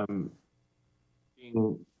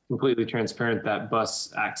completely transparent, that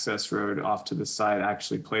bus access road off to the side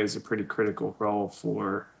actually plays a pretty critical role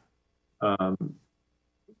for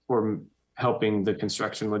helping the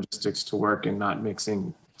construction logistics to work and not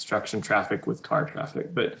mixing construction traffic with car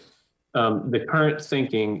traffic. But the current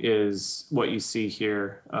thinking is what you see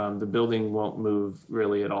here. The building won't move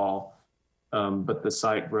really at all, but the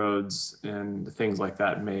site roads and things like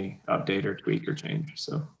that may update or tweak or change.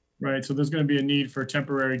 So. Right, so there's going to be a need for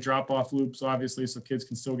temporary drop-off loops, obviously, so kids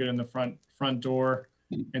can still get in the front door,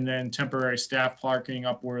 and then temporary staff parking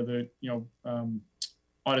up where the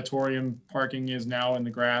auditorium parking is now in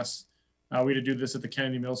the grass. We had to do this at the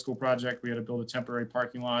Kennedy Middle School project. We had to build a temporary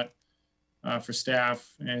parking lot for staff,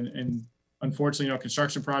 and unfortunately,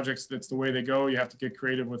 construction projects, that's the way they go. You have to get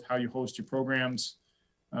creative with how you host your programs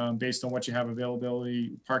based on what you have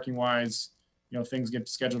availability, parking-wise. Things get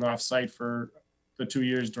scheduled off-site for the 2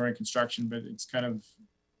 years during construction, but it's kind of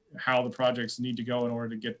how the projects need to go in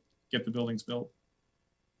order to get the buildings built.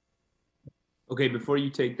 Okay, before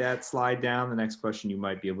you take that slide down, the next question, you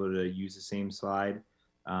might be able to use the same slide.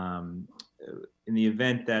 In the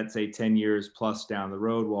event that, say, 10 years plus down the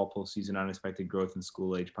road, Walpole sees an unexpected growth in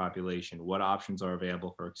school-age population, what options are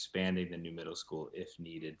available for expanding the new middle school if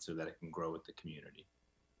needed so that it can grow with the community?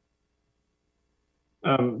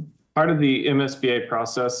 Part of the MSBA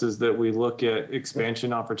process is that we look at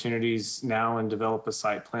expansion opportunities now and develop a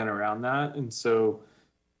site plan around that. And so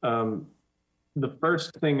the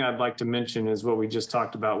first thing I'd like to mention is what we just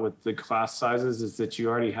talked about with the class sizes, is that you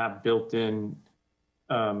already have built in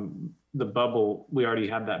the bubble. We already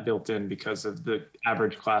have that built in because of the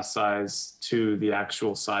average class size to the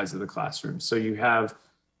actual size of the classroom. So you have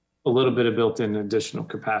a little bit of built-in additional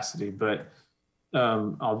capacity, but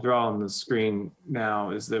I'll draw on the screen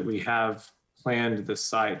now is that we have planned the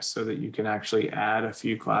site so that you can actually add a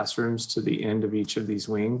few classrooms to the end of each of these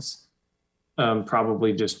wings,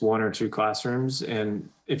 probably just 1 or 2 classrooms. And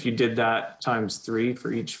if you did that times 3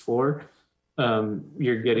 for each floor,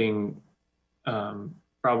 you're getting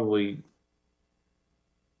probably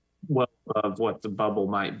well above what the bubble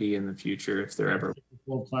might be in the future if they're ever.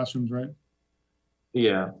 12 classrooms, right?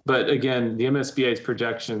 Yeah, but again, the MSBA's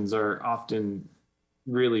projections are often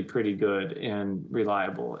really pretty good and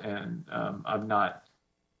reliable, and I've not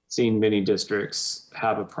seen many districts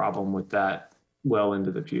have a problem with that well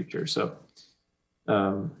into the future. So,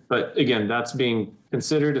 but again, that's being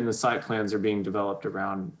considered, and the site plans are being developed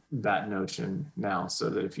around that notion now, so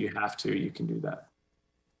that if you have to, you can do that.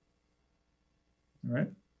 All right.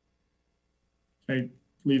 Should I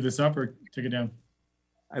leave this up or take it down?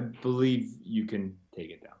 I believe you can take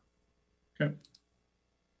it down. Okay.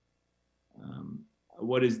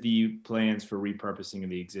 What is the plans for repurposing of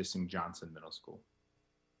the existing Johnson Middle School?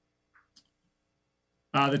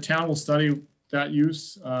 The town will study that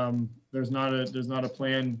use. There's not a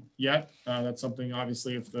plan yet. That's something,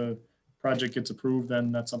 obviously, if the project gets approved,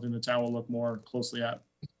 then that's something the town will look more closely at.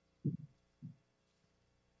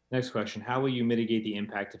 Next question, how will you mitigate the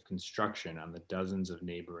impact of construction on the dozens of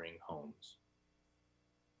neighboring homes?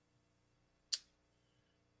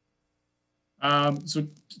 So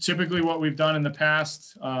typically what we've done in the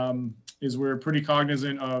past is we're pretty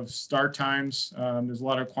cognizant of start times. There's a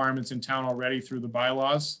lot of requirements in town already through the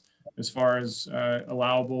bylaws as far as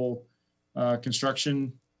allowable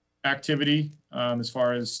construction activity, as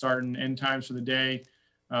far as start and end times for the day.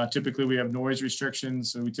 Typically we have noise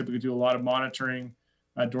restrictions, so we typically do a lot of monitoring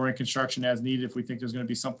during construction as needed if we think there's going to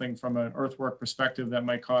be something from an earthwork perspective that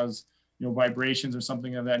might cause, vibrations or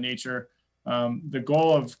something of that nature. The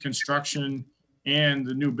goal of construction and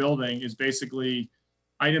the new building is basically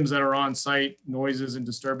items that are on site, noises and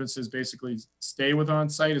disturbances basically stay with on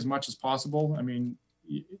site as much as possible. I mean,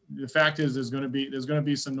 the fact is there's going to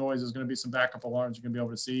be some noise, there's going to be some backup alarms you're going to be able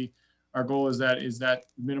to see. Our goal is that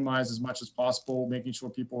minimize as much as possible, making sure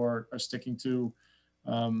people are sticking to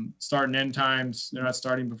start and end times. They're not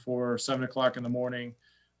starting before 7 o'clock in the morning,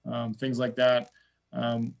 things like that.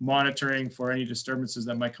 Monitoring for any disturbances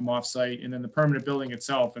that might come off site, and then the permanent building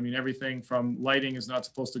itself. I mean, everything from lighting is not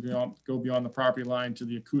supposed to go beyond the property line to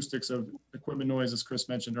the acoustics of equipment noise, as Chris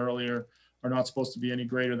mentioned earlier, are not supposed to be any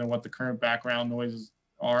greater than what the current background noises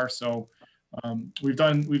are. So we've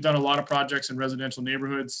done a lot of projects in residential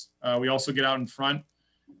neighborhoods. We also get out in front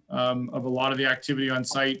of a lot of the activity on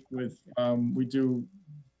site with, we do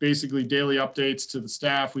basically daily updates to the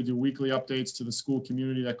staff. We do weekly updates to the school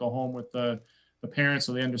community that go home with the parents,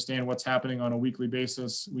 so they understand what's happening on a weekly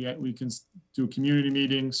basis. We can do community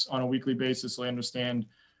meetings on a weekly basis, so they understand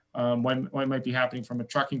what might be happening from a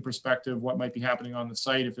trucking perspective, what might be happening on the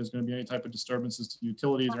site, if there's going to be any type of disturbances to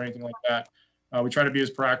utilities or anything like that. We try to be as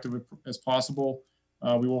proactive as possible.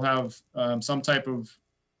 We will have some type of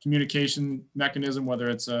communication mechanism, whether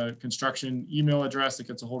it's a construction email address that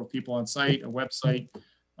gets a hold of people on site, a website,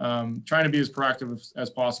 trying to be as proactive as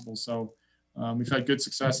possible. So we've had good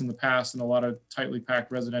success in the past in a lot of tightly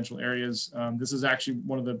packed residential areas. This is actually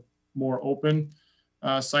one of the more open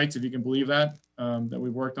sites, if you can believe that, that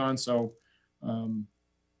we've worked on. So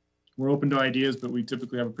we're open to ideas, but we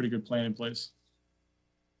typically have a pretty good plan in place.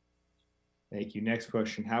 Thank you. Next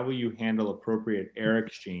question, how will you handle appropriate air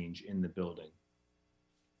exchange in the building?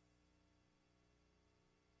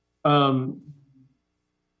 I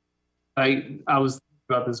was thinking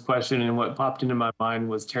about this question, and what popped into my mind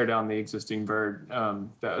was tear down the existing bird.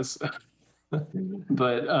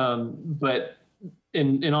 But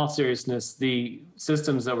in all seriousness, the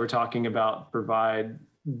systems that we're talking about provide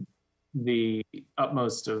the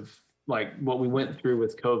utmost of, like, what we went through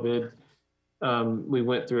with COVID. We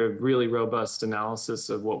went through a really robust analysis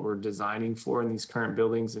of what we're designing for in these current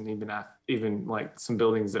buildings, and even like some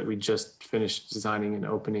buildings that we just finished designing and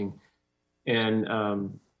opening. And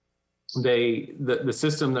the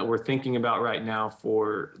system that we're thinking about right now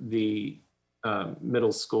for the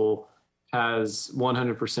middle school has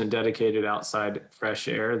 100% dedicated outside fresh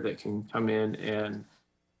air that can come in,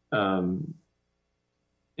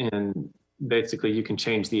 and basically you can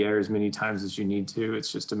change the air as many times as you need to.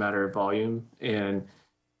 It's just a matter of volume. And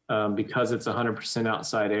because it's 100%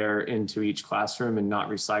 outside air into each classroom and not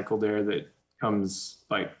recycled air that comes,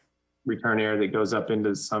 like return air that goes up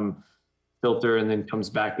into some filter and then comes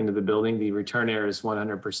back into the building, the return air is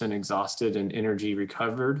 100% exhausted and energy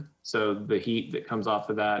recovered. So the heat that comes off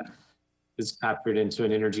of that is captured into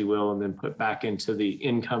an energy wheel and then put back into the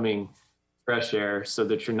incoming fresh air, so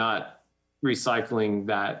that you're not recycling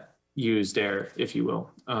that used air, if you will.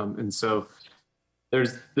 And so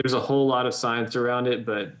there's a whole lot of science around it,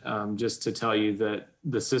 but just to tell you that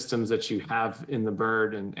the systems that you have in the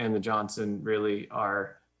Bird and the Johnson really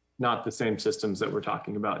are not the same systems that we're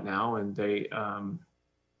talking about now. And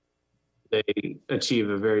they achieve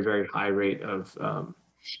a very, very high rate of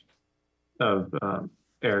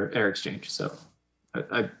air exchange. So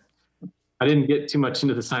I didn't get too much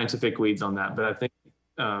into the scientific weeds on that, but I think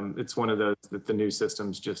it's one of those that the new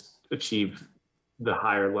systems just achieve the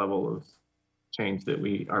higher level of change that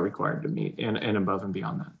we are required to meet and above and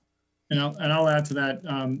beyond that. And I'll add to that,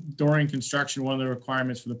 during construction, one of the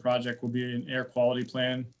requirements for the project will be an air quality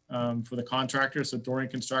plan for the contractor. So during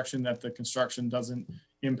construction, that the construction doesn't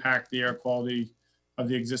impact the air quality of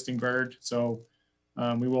the existing bird. So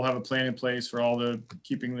we will have a plan in place for all the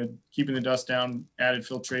keeping the dust down, added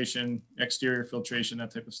filtration, exterior filtration,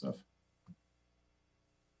 that type of stuff.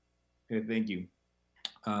 Okay, thank you.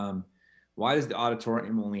 Why does the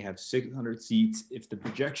auditorium only have 600 seats if the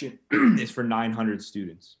projection is for 900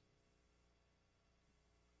 students?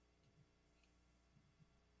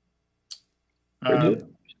 I'll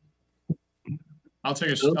take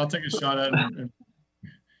a shot at it.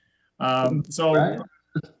 So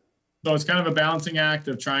it's kind of a balancing act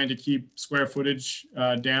of trying to keep square footage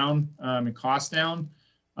down and costs down.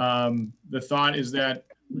 The thought is that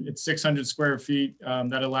it's 600 square feet.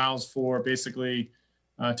 That allows for basically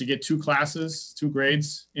to get 2 classes, 2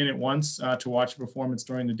 grades in at once to watch a performance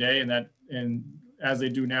during the day, and as they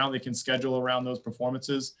do now, they can schedule around those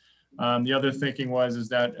performances. The other thinking is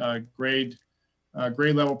that grade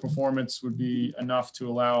level performance would be enough to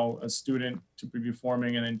allow a student to be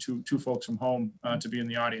performing and then two folks from home to be in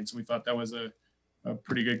the audience. And we thought that was a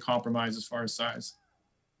pretty good compromise as far as size.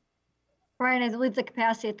 Brian, I believe the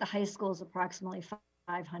capacity at the high school is approximately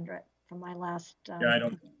 500 from my last. Yeah,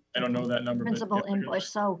 I don't know that number. Principal yeah, in Bush,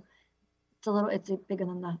 so it's bigger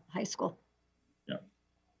than the high school. Yeah.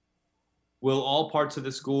 Will all parts of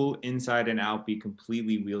the school, inside and out, be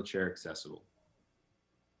completely wheelchair accessible?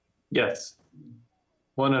 Yes,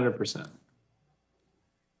 100%.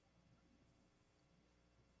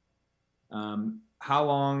 How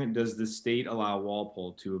long does the state allow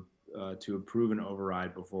Walpole to approve an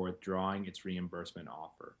override before withdrawing its reimbursement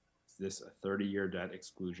offer? Is this a 30-year debt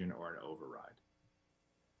exclusion or an override?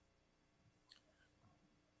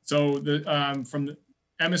 So from the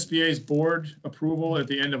MSBA's board approval at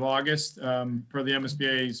the end of August, per the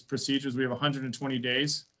MSBA's procedures, we have 120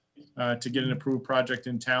 days to get an approved project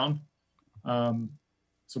in town.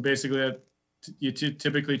 So basically, you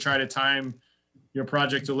typically try to time your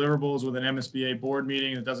project deliverables with an MSBA board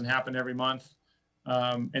meeting. It doesn't happen every month.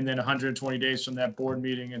 And then 120 days from that board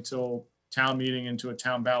meeting until town meeting into a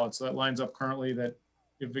town ballot. So that lines up currently that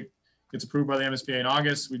if it gets approved by the MSBA in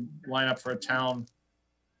August, we line up for a town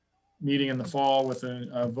meeting in the fall with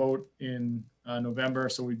a vote in November.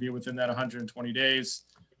 So we'd be within that 120 days.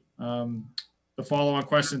 The follow-on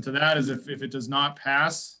question to that is if it does not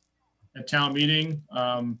pass at town meeting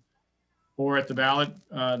or at the ballot,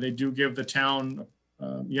 they do give the town,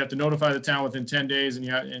 you have to notify the town within 10 days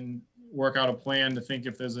and work out a plan to think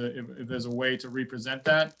if there's a way to represent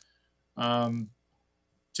that.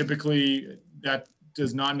 Typically that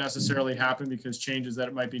does not necessarily happen because changes that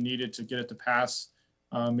it might be needed to get it to pass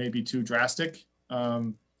may be too drastic, at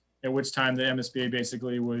which time the MSBA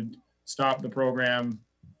basically would stop the program,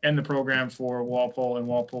 end the program for Walpole, and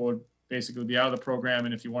Walpole would basically be out of the program.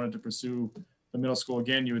 And if you wanted to pursue the middle school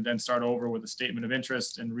again, you would then start over with a statement of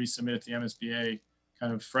interest and resubmit it to the MSBA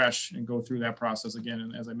kind of fresh and go through that process again.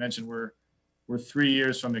 And as I mentioned, we're 3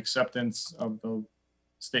 years from acceptance of the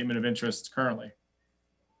statement of interest currently.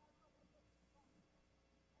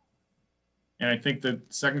 And I think the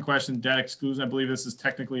second question, debt exclusion, I believe this is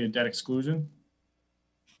technically a debt exclusion.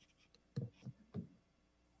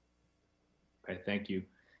 Okay, thank you.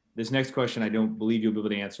 This next question, I don't believe you'll be able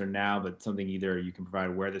to answer now, but something either you can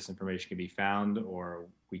provide where this information can be found, or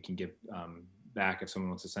we can get back if someone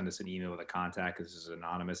wants to send us an email with a contact, because this is an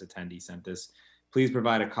anonymous attendee sent this. Please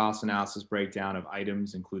provide a cost analysis breakdown of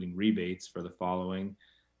items, including rebates for the following: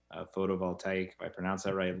 photovoltaic, if I pronounce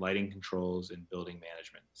that right, lighting controls, and building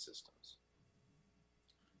management systems.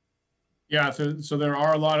 Yeah, so there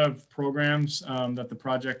are a lot of programs that the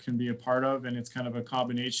project can be a part of, and it's kind of a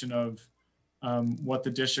combination of what the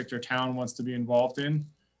district or town wants to be involved in.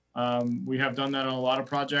 We have done that on a lot of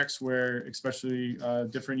projects where especially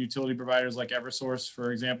different utility providers like Eversource,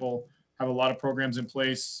 for example, have a lot of programs in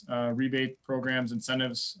place, rebate programs,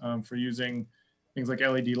 incentives for using things like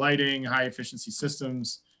LED lighting, high efficiency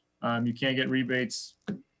systems. You can get rebates,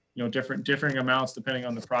 differing amounts depending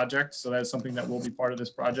on the project. So that's something that will be part of this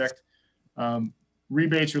project.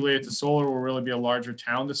 Rebates related to solar will really be a larger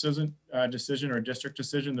town decision or district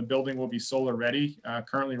decision. The building will be solar ready.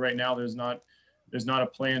 Currently, right now, there's not a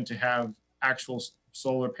plan to have actual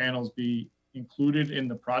solar panels be included in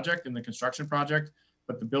the project, in the construction project.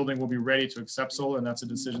 but the building will be ready to accept solar, and that's a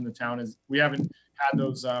decision the town is. We haven't had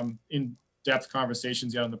those in-depth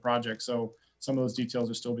conversations yet on the project, so some of those details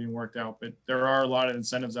are still being worked out. But there are a lot of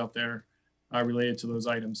incentives out there related to those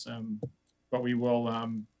items, but we will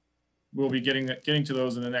we'll be getting to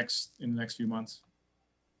those in the next few months.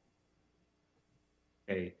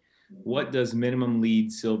 Okay. What does minimum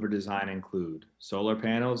LEED silver design include? Solar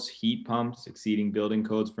panels, heat pumps, exceeding building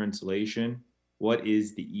codes for insulation? What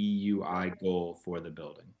is the EUI goal for the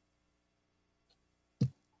building?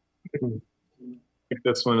 Take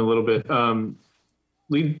this one a little bit.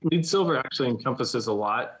 LEED silver actually encompasses a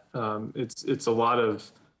lot. It's a lot of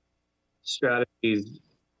strategies.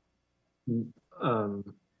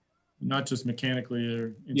 Not just mechanically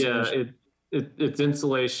or insulation. Yeah, it's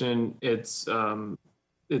insulation. It's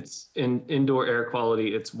indoor air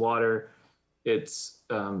quality. It's water. It's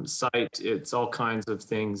site. It's all kinds of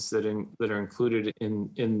things that are included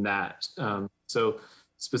in that. So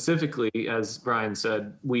specifically, as Brian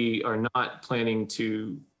said, we are not planning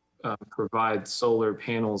to provide solar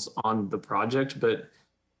panels on the project, but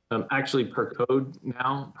actually per code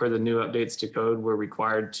now, per the new updates to code, we're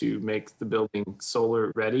required to make the building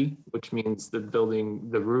solar ready, which means the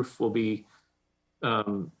roof will be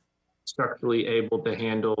structurally able to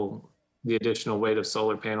handle the additional weight of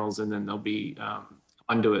solar panels, and then there'll be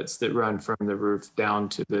conduits that run from the roof down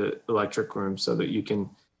to the electric room so that you can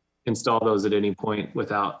install those at any point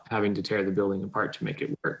without having to tear the building apart to make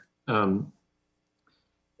it work.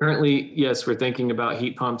 Currently, yes, we're thinking about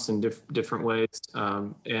heat pumps in different ways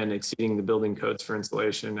and exceeding the building codes for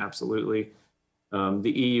insulation, absolutely. The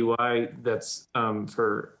EUI, that's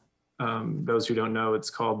for those who don't know,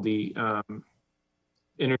 it's called the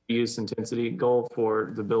energy use intensity goal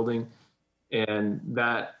for the building. And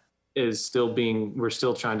that is still we're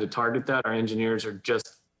still trying to target that. Our engineers are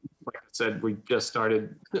just, like I said, we just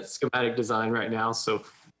started schematic design right now. So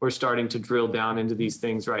we're starting to drill down into these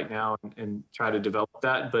things right now and try to develop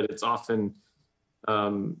that, but it's often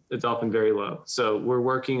very low. So we're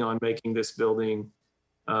working on making this building.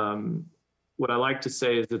 What I like to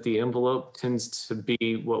say is that the envelope tends to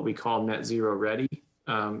be what we call net zero ready.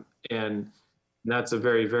 And that's a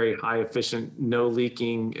very, very high efficient, no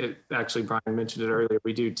leaking. Actually, Brian mentioned it earlier.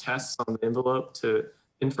 We do tests on the envelope to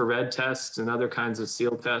infrared tests and other kinds of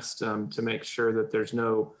seal tests to make sure that there's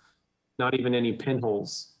not even any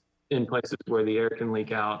pinholes in places where the air can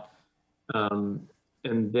leak out. And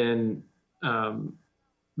then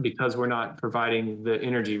because we're not providing the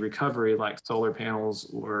energy recovery like solar panels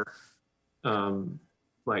or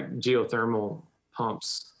like geothermal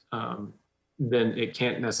pumps, then it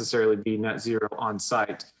can't necessarily be net zero on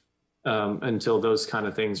site until those kind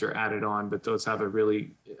of things are added on, but those have a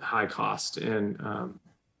really high cost, and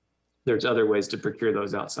there's other ways to procure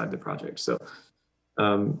those outside the project. So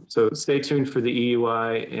stay tuned for the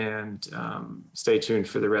EUI and stay tuned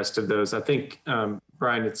for the rest of those. I think,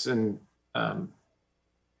 Brian, it's in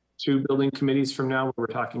 2 building committees from now where we're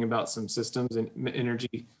talking about some systems and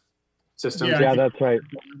energy systems. Yeah, that's right.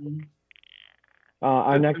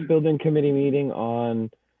 Our next building committee meeting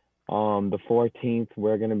on the 14th,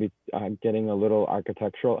 we're going to be getting a little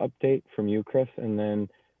architectural update from you, Chris. And then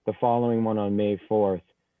the following one on May 4th,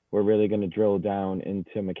 we're really going to drill down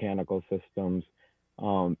into mechanical systems.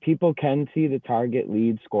 People can see the Target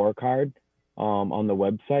LEED scorecard on the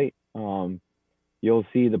website. You'll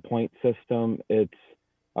see the point system. It's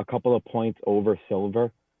a couple of points over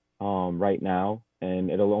silver right now,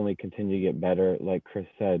 and it'll only continue to get better. Like Chris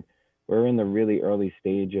said, we're in the really early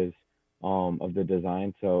stages of the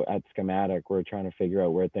design. So at schematic, we're trying to figure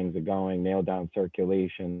out where things are going, nail down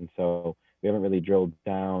circulation. So we haven't really drilled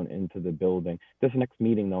down into the building. This next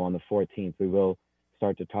meeting, though, on the 14th, we will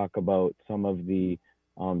start to talk about some of the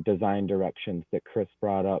design directions that Chris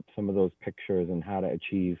brought up, some of those pictures and how to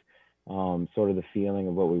achieve sort of the feeling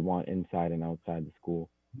of what we want inside and outside the school.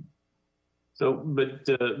 So, but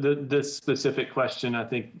this specific question, I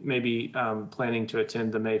think maybe planning to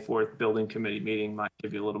attend the May 4th building committee meeting might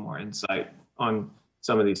give you a little more insight on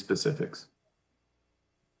some of these specifics.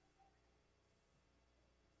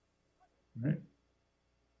 All right.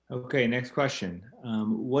 Okay, next question.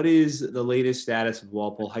 What is the latest status of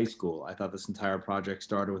Walpole High School? I thought this entire project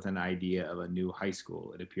started with an idea of a new high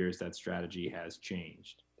school. It appears that strategy has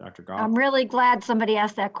changed. Dr. Goff? I'm really glad somebody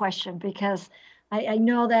asked that question because I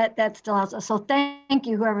know that that still has us. So thank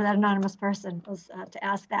you, whoever that anonymous person was to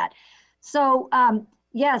ask that. So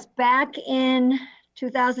yes, back in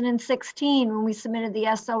 2016, when we submitted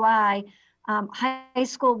the SOI, high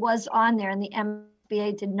school was on there, and the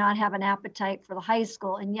MSBA did not have an appetite for the high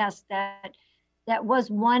school. And yes, that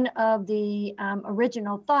was one of the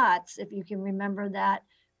original thoughts, if you can remember that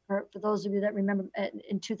for those of you that remember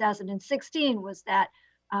in 2016 was that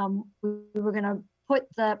we were going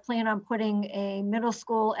to plan on putting a middle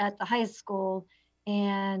school at the high school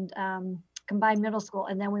and combined middle school,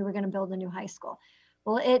 and then we were going to build a new high school.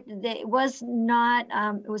 Well, it was not,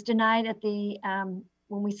 it was denied at the,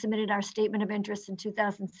 when we submitted our statement of interest in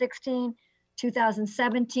 2016,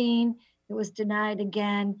 2017, it was denied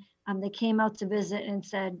again. They came out to visit and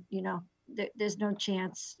said, you know, there's no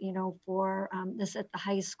chance, you know, for this at the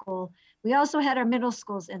high school. We also had our middle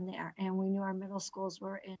schools in there, and we knew our middle schools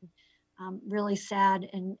were in really sad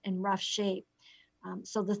and rough shape.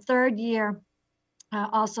 So the third year,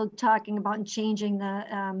 also talking about changing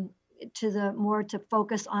the to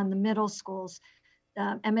focus on the middle schools.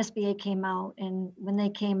 MSBA came out, and when they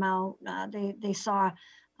came out, they saw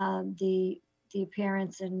the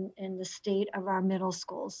appearance and the state of our middle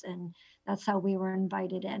schools, and that's how we were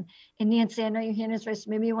invited in. And Nancy, I know your hand is raised.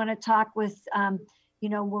 Maybe you want to talk with, you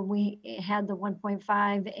know, when we had the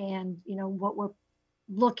 1.5 and, you know, what we're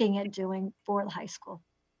looking at doing for the high school.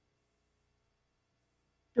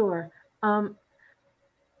 Sure.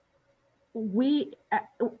 We,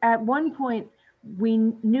 at one point, we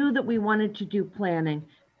knew that we wanted to do planning.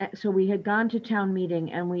 So we had gone to town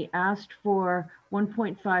meeting and we asked for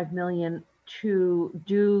 1.5 million to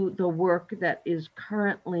do the work that is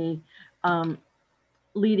currently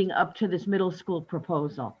leading up to this middle school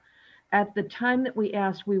proposal. At the time that we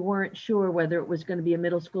asked, we weren't sure whether it was going to be a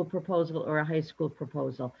middle school proposal or a high school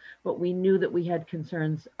proposal, but we knew that we had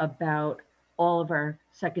concerns about all of our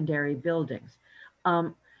secondary buildings.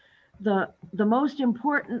 The most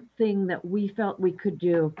important thing that we felt we could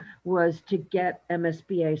do was to get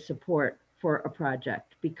MSBA support for a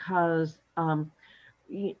project, because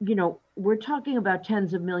you know, we're talking about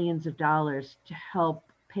tens of millions of dollars to help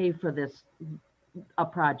pay for this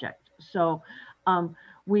project. So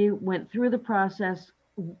we went through the process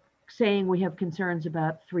saying we have concerns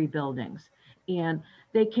about 3 buildings, and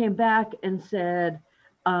they came back and said,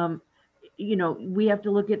 you know, we have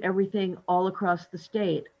to look at everything all across the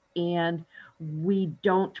state, and we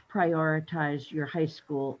don't prioritize your high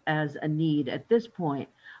school as a need at this point.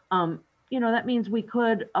 You know, that means we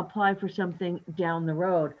could apply for something down the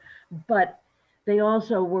road, but they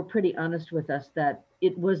also were pretty honest with us that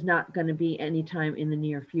it was not going to be anytime in the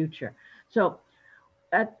near future. So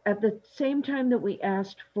at the same time that we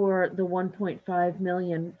asked for the 1.5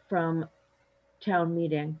 million from town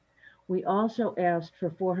meeting, we also asked for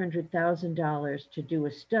 $400,000 to do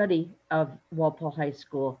a study of Walpole High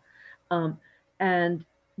School. And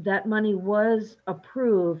that money was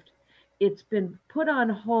approved. It's been put on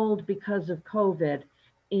hold because of COVID.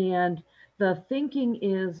 And the thinking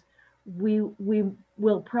is we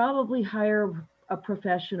will probably hire a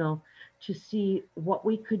professional to see what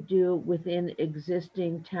we could do within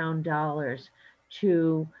existing town dollars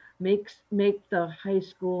to make the high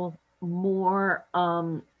school more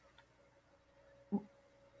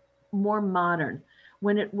more modern.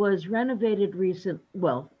 When it was renovated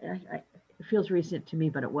it feels recent to me,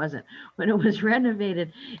 but it wasn't. When it was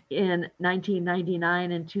renovated in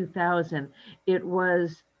 1999 and 2000, it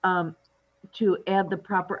was to add the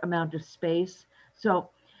proper amount of space. So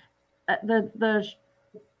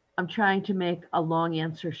I'm trying to make a long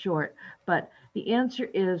answer short, but the answer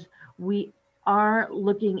is we are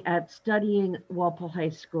looking at studying Walpole High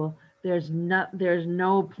School. There's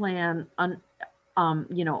no plan on,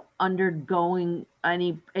 you know, undergoing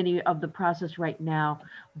any of the process right now,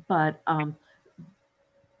 but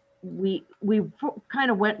we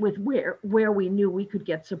kind of went with where we knew we could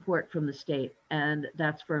get support from the state, and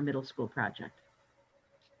that's for a middle school project.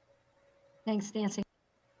 Thanks, Nancy.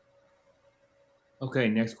 Okay,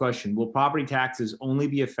 next question. Will property taxes only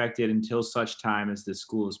be affected until such time as the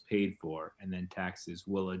school is paid for, and then taxes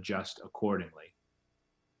will adjust accordingly?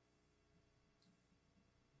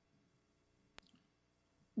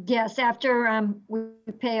 Yes, after we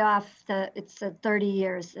pay off it's 30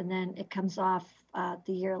 years, and then it comes off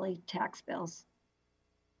the yearly tax bills.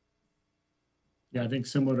 Yeah, I think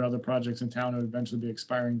similar to other projects in town, it would eventually be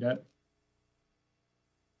expiring debt.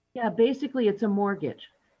 Yeah, basically it's a mortgage,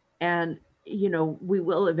 and you know, we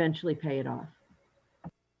will eventually pay it off.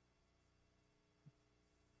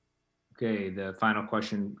 Okay, the final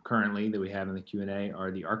question currently that we have in the Q&A are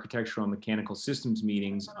the architectural and mechanical systems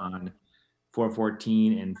meetings on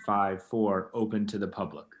 4/14 and 5/4 open to the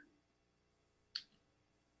public?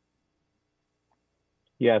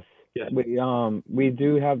 Yes, we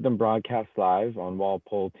do have them broadcast live on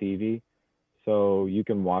Walpole TV, so you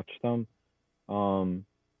can watch them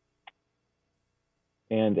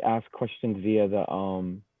and ask questions via the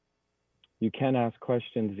you can ask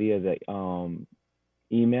questions via the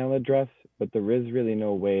email address, but there is really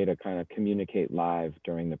no way to kind of communicate live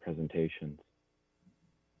during the presentations.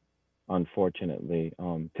 Unfortunately,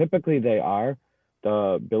 typically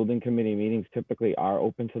the building committee meetings typically are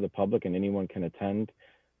open to the public and anyone can attend.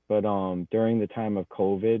 But during the time of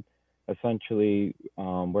COVID, essentially,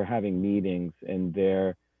 we're having meetings and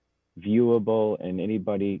they're viewable and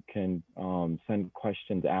anybody can send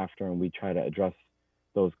questions after and we try to address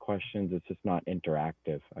those questions. It's just not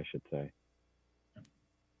interactive, I should say.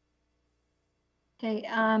 Okay.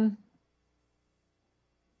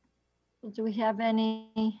 Do we have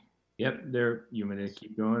any? Yep, there. You want me to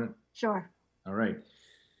keep going? Sure. All right.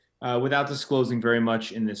 Without disclosing very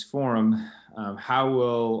much in this forum, how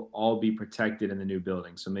will all be protected in the new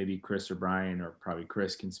building? So maybe Chris or Brian, or probably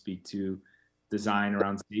Chris, can speak to design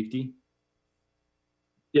around safety.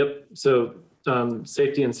 Yep. So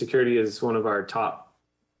safety and security is one of our top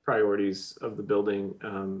priorities of the building.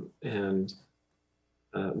 And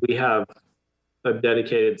we have a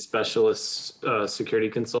dedicated specialist security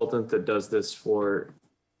consultant that does this for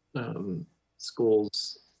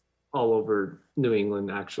schools all over New England,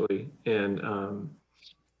 actually, and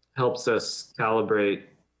helps us calibrate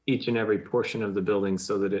each and every portion of the building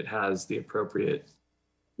so that it has the appropriate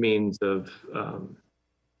means of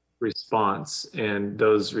response. And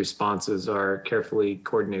those responses are carefully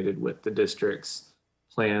coordinated with the district's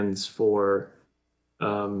plans for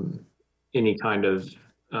any kind of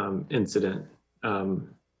incident,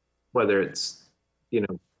 whether it's,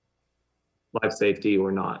 life safety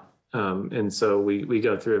or not. And so we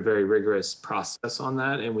go through a very rigorous process on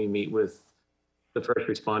that, and we meet with the first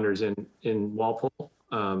responders in Walpole,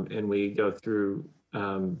 and we go through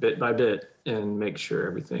bit by bit and make sure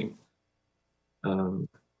everything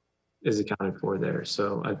is accounted for there.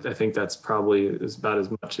 So I think that's probably is about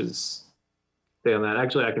as much as say on that.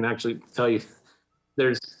 Actually, I can actually tell you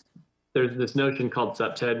there's this notion called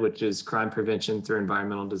CPTED, which is crime prevention through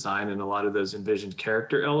environmental design, and a lot of those envisioned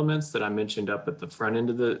character elements that I mentioned up at the front end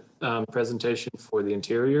of the presentation for the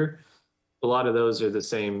interior. A lot of those are the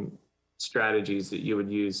same strategies that you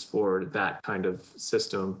would use for that kind of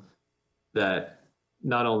system that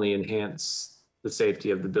not only enhance the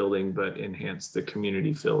safety of the building, but enhance the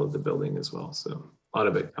community feel of the building as well. So a lot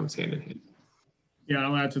of it comes hand in hand. Yeah,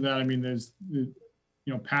 I'll add to that. I mean, there's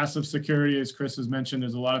passive security, as Chris has mentioned,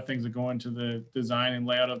 there's a lot of things that go into the design and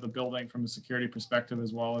layout of the building from a security perspective,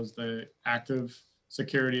 as well as the active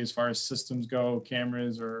security as far as systems go,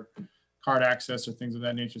 cameras or card access or things of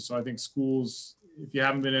that nature. So I think schools, if you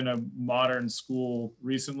haven't been in a modern school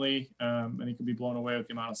recently, I think you can be blown away with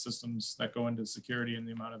the amount of systems that go into security and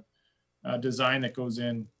the amount of design that goes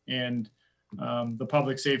in. And the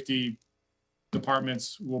public safety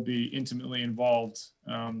departments will be intimately involved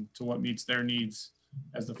to what meets their needs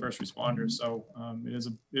as the first responders. So it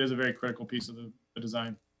is a very critical piece of the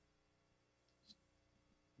design.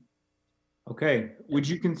 Okay. Would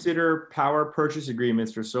you consider power purchase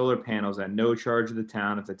agreements for solar panels at no charge to the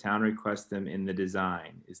town if the town requests them in the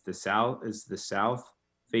design? Is the south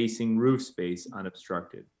facing roof space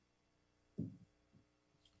unobstructed?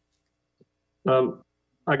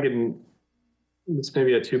 This may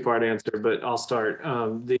be a two-part answer, but I'll start.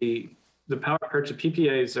 The power purchase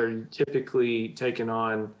PPAs are typically taken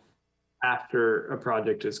on after a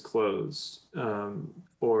project is closed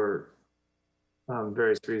for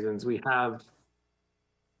various reasons. We have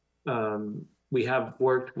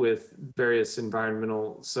worked with various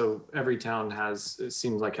environmental, so every town has, it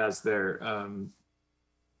seems like, has their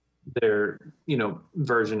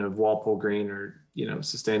version of Walpole Green or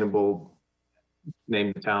sustainable,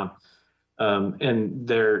 name the town, and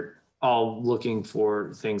they're all looking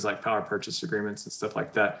for things like power purchase agreements and stuff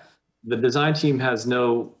like that. The design team has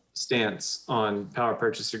no stance on power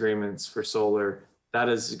purchase agreements for solar. That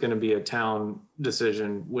is going to be a town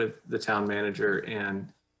decision with the town manager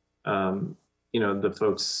and the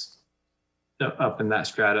folks up in that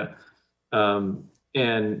strata.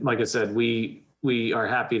 And like I said, we are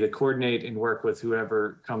happy to coordinate and work with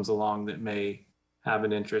whoever comes along that may have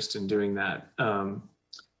an interest in doing that.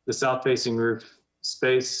 The south-facing roof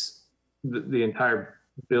space, the entire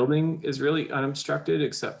building is really unobstructed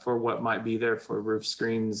except for what might be there for roof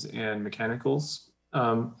screens and mechanicals.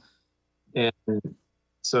 And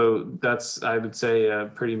so that's, I would say,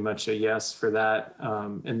 pretty much a yes for that.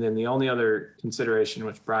 And then the only other consideration,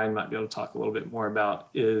 which Brian might be able to talk a little bit more about,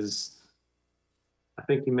 is I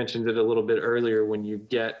think you mentioned it a little bit earlier, when you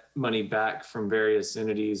get money back from various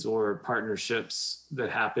entities or partnerships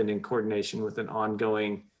that happen in coordination with an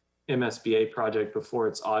ongoing MSBA project before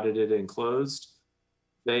it's audited and closed,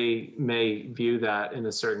 they may view that in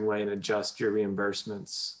a certain way and adjust your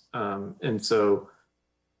reimbursements. And so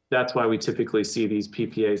that's why we typically see these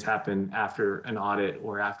PPAs happen after an audit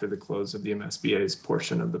or after the close of the MSBA's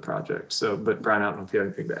portion of the project. So, but Brian, I don't know if you have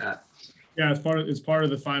anything to add. Yeah, it's part of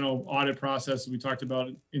the final audit process we talked about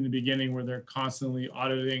in the beginning, where they're constantly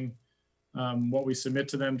auditing what we submit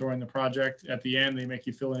to them during the project. At the end, they make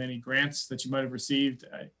you fill in any grants that you might have received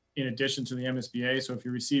in addition to the MSBA. So if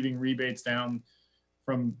you're receiving rebates down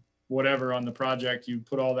from whatever on the project, you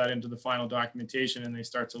put all that into the final documentation, and they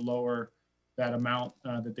start to lower that amount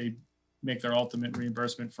that they make their ultimate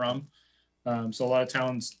reimbursement from. So a lot of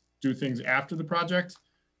towns do things after the project.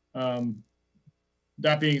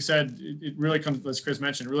 That being said, it really comes, as Chris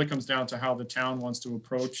mentioned, it really comes down to how the town wants to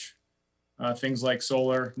approach things like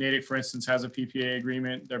solar. Natick, for instance, has a PPA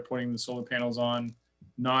agreement. They're putting the solar panels on,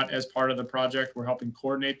 not as part of the project. We're helping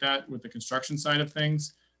coordinate that with the construction side of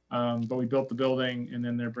things. But we built the building, and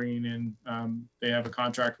then they're bringing in, they have a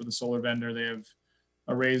contract with a solar vendor. They have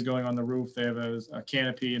arrays going on the roof. They have a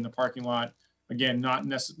canopy in the parking lot. Again,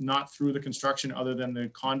 not through the construction other than the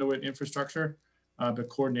conduit infrastructure, but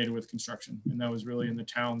coordinated with construction. And that was really in the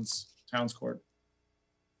town's court.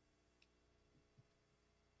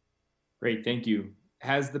 Great, thank you.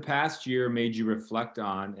 Has the past year made you reflect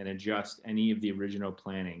on and adjust any of the original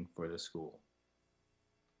planning for the school?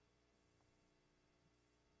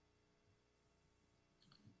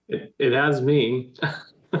 It has me,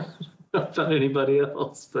 not anybody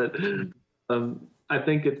else, but I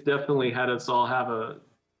think it's definitely had us all have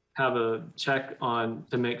a check on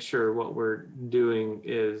to make sure what we're doing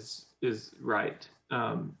is right.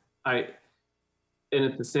 And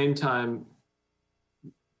at the same time,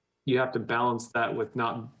 you have to balance that with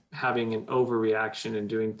not having an overreaction and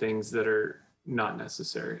doing things that are not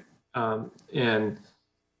necessary. And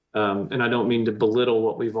I don't mean to belittle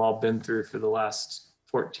what we've all been through for the last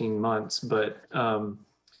 14 months, but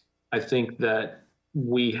I think that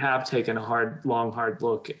we have taken a hard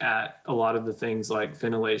look at a lot of the things like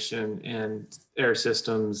ventilation and air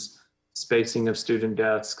systems, spacing of student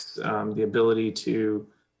desks, the ability to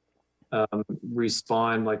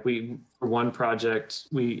respond. Like for one project,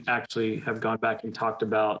 we actually have gone back and talked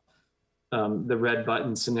about the red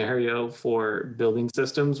button scenario for building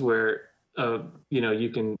systems, where you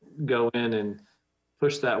can go in and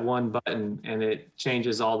push that one button and it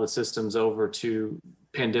changes all the systems over to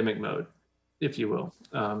pandemic mode, if you will.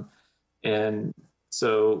 And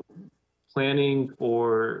so planning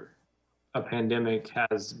for a pandemic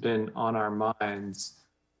has been on our minds,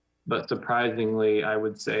 but surprisingly, I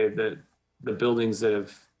would say that the buildings that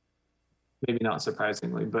have, maybe not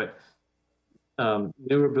surprisingly, but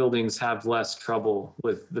newer buildings have less trouble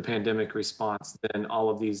with the pandemic response than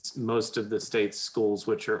most of the state's schools,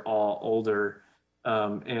 which are all older,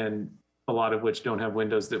 and a lot of which don't have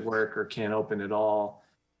windows that work or can't open at all,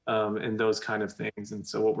 and those kind of things. And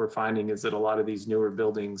so what we're finding is that a lot of these newer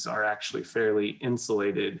buildings are actually fairly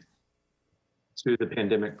insulated to the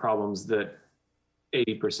pandemic problems that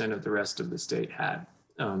 80% of the rest of the state had.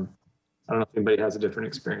 I don't know if anybody has a different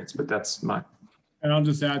experience, but that's my. And I'll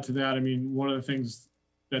just add to that. I mean, one of the things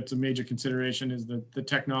that's a major consideration is the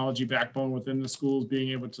technology backbone within the schools being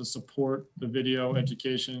able to support the video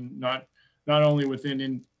education, not only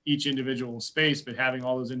within each individual space, but having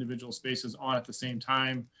all those individual spaces on at the same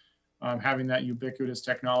time, having that ubiquitous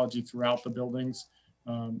technology throughout the buildings.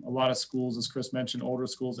 A lot of schools, as Chris mentioned, older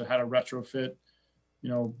schools that had a retrofit,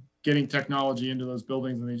 getting technology into those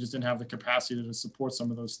buildings, and they just didn't have the capacity to support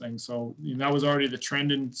some of those things. So that was already the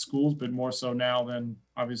trend in schools, but more so now than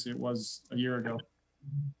obviously it was a year ago.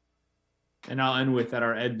 And I'll end with that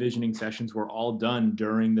our ed visioning sessions were all done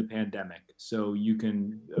during the pandemic. So you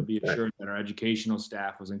can be assured that our educational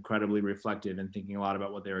staff was incredibly reflective and thinking a lot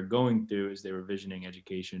about what they were going through as they were visioning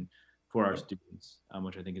education for our students,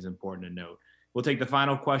 which I think is important to note. We'll take the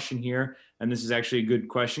final question here. And this is actually a good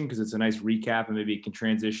question because it's a nice recap, and maybe it can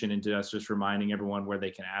transition into us just reminding everyone where they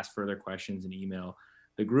can ask further questions and email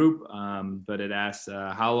the group. But it asks,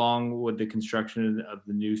 how long would the construction of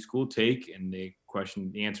the new school take? And the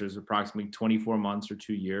answer is approximately 24 months or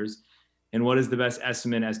 2 years. And what is the best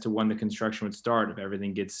estimate as to when the construction would start if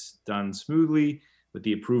everything gets done smoothly with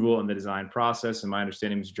the approval and the design process? And my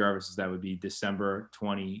understanding, Mr. Jarvis, is that would be December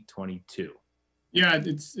 2022. Yeah,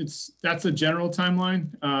 that's a general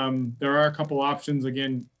timeline. There are a couple options,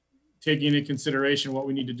 again, taking into consideration what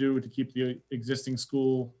we need to do to keep the existing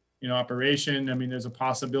school in operation. I mean, there's a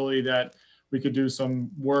possibility that we could do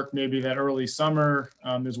some work maybe that early summer.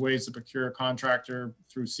 There's ways to procure a contractor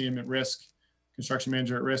through CM at Risk, Construction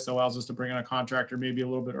Manager at Risk, that allows us to bring in a contractor maybe a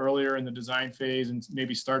little bit earlier in the design phase and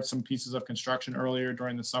maybe start some pieces of construction earlier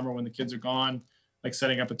during the summer when the kids are gone, like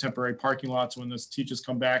setting up a temporary parking lot. So when those teachers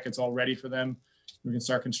come back, it's all ready for them. We can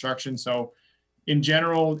start construction. So In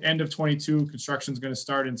general, end of 22, construction is going to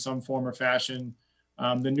start in some form or fashion.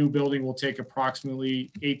 The new building will take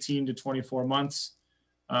approximately 18 to 24 months.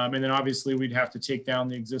 And then obviously we'd have to take down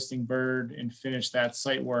the existing bird and finish that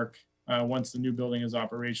site work once the new building is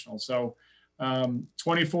operational. So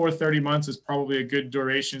 24, 30 months is probably a good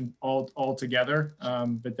duration altogether,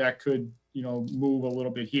 but that could, move a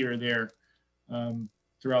little bit here or there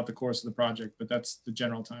throughout the course of the project, but that's the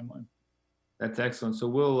general timeline. That's excellent. So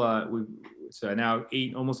so now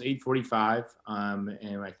almost 8:45,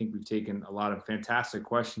 and I think we've taken a lot of fantastic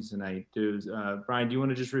questions tonight. Brian, do you want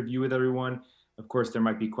to just review with everyone? Of course, there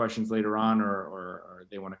might be questions later on, or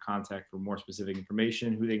they want to contact for more specific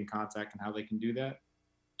information, who they can contact and how they can do that.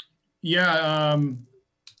 Yeah,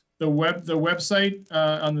 the website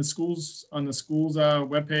on the schools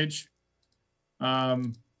webpage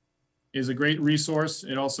is a great resource.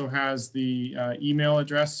 It also has the email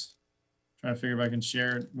address. Trying to figure if I can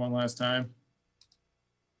share it one last time.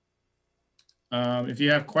 If you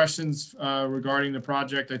have questions regarding the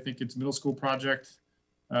project, I think it's middle school project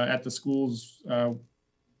at the school's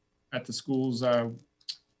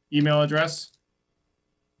email address.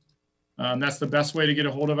 That's the best way to get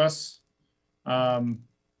a hold of us. Yeah,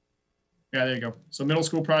 there you go. So middle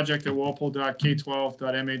school project at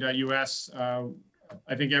walpole.k12.ma.us.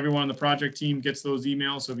 I think everyone on the project team gets those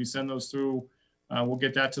emails. So if you send those through, we'll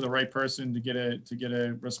get that to the right person to get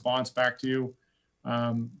a response back to you.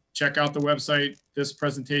 Check out the website. This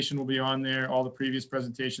presentation will be on there. All the previous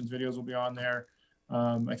presentations, videos will be on there.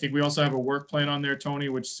 I think we also have a work plan on there, Tony,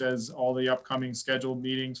 which says all the upcoming scheduled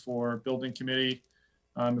meetings for building committee,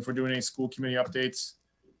 if we're doing any school committee updates.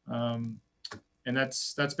 And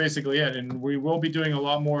that's basically it. And we will be doing a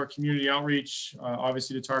lot more community outreach,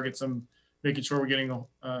 obviously to target making sure we're getting a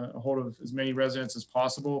hold of as many residents as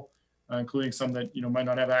possible, including some that, might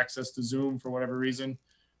not have access to Zoom for whatever reason.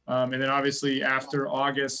 And then obviously after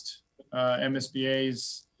August,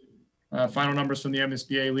 MSBA's final numbers from the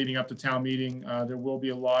MSBA leading up to town meeting, there will be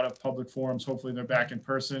a lot of public forums. Hopefully they're back in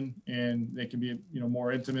person and they can be,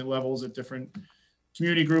 more intimate levels at different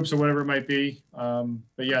community groups or whatever it might be.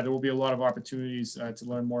 But yeah, there will be a lot of opportunities to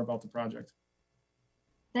learn more about the project.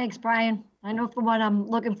 Thanks, Brian. I know for one, I'm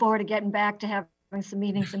looking forward to getting back to having some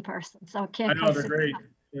meetings in person. So I can't. I know, they're great.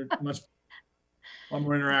 They're a lot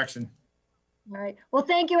more interaction. All right. Well,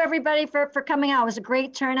 thank you everybody for coming out. It was a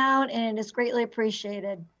great turnout and it's greatly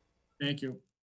appreciated. Thank you.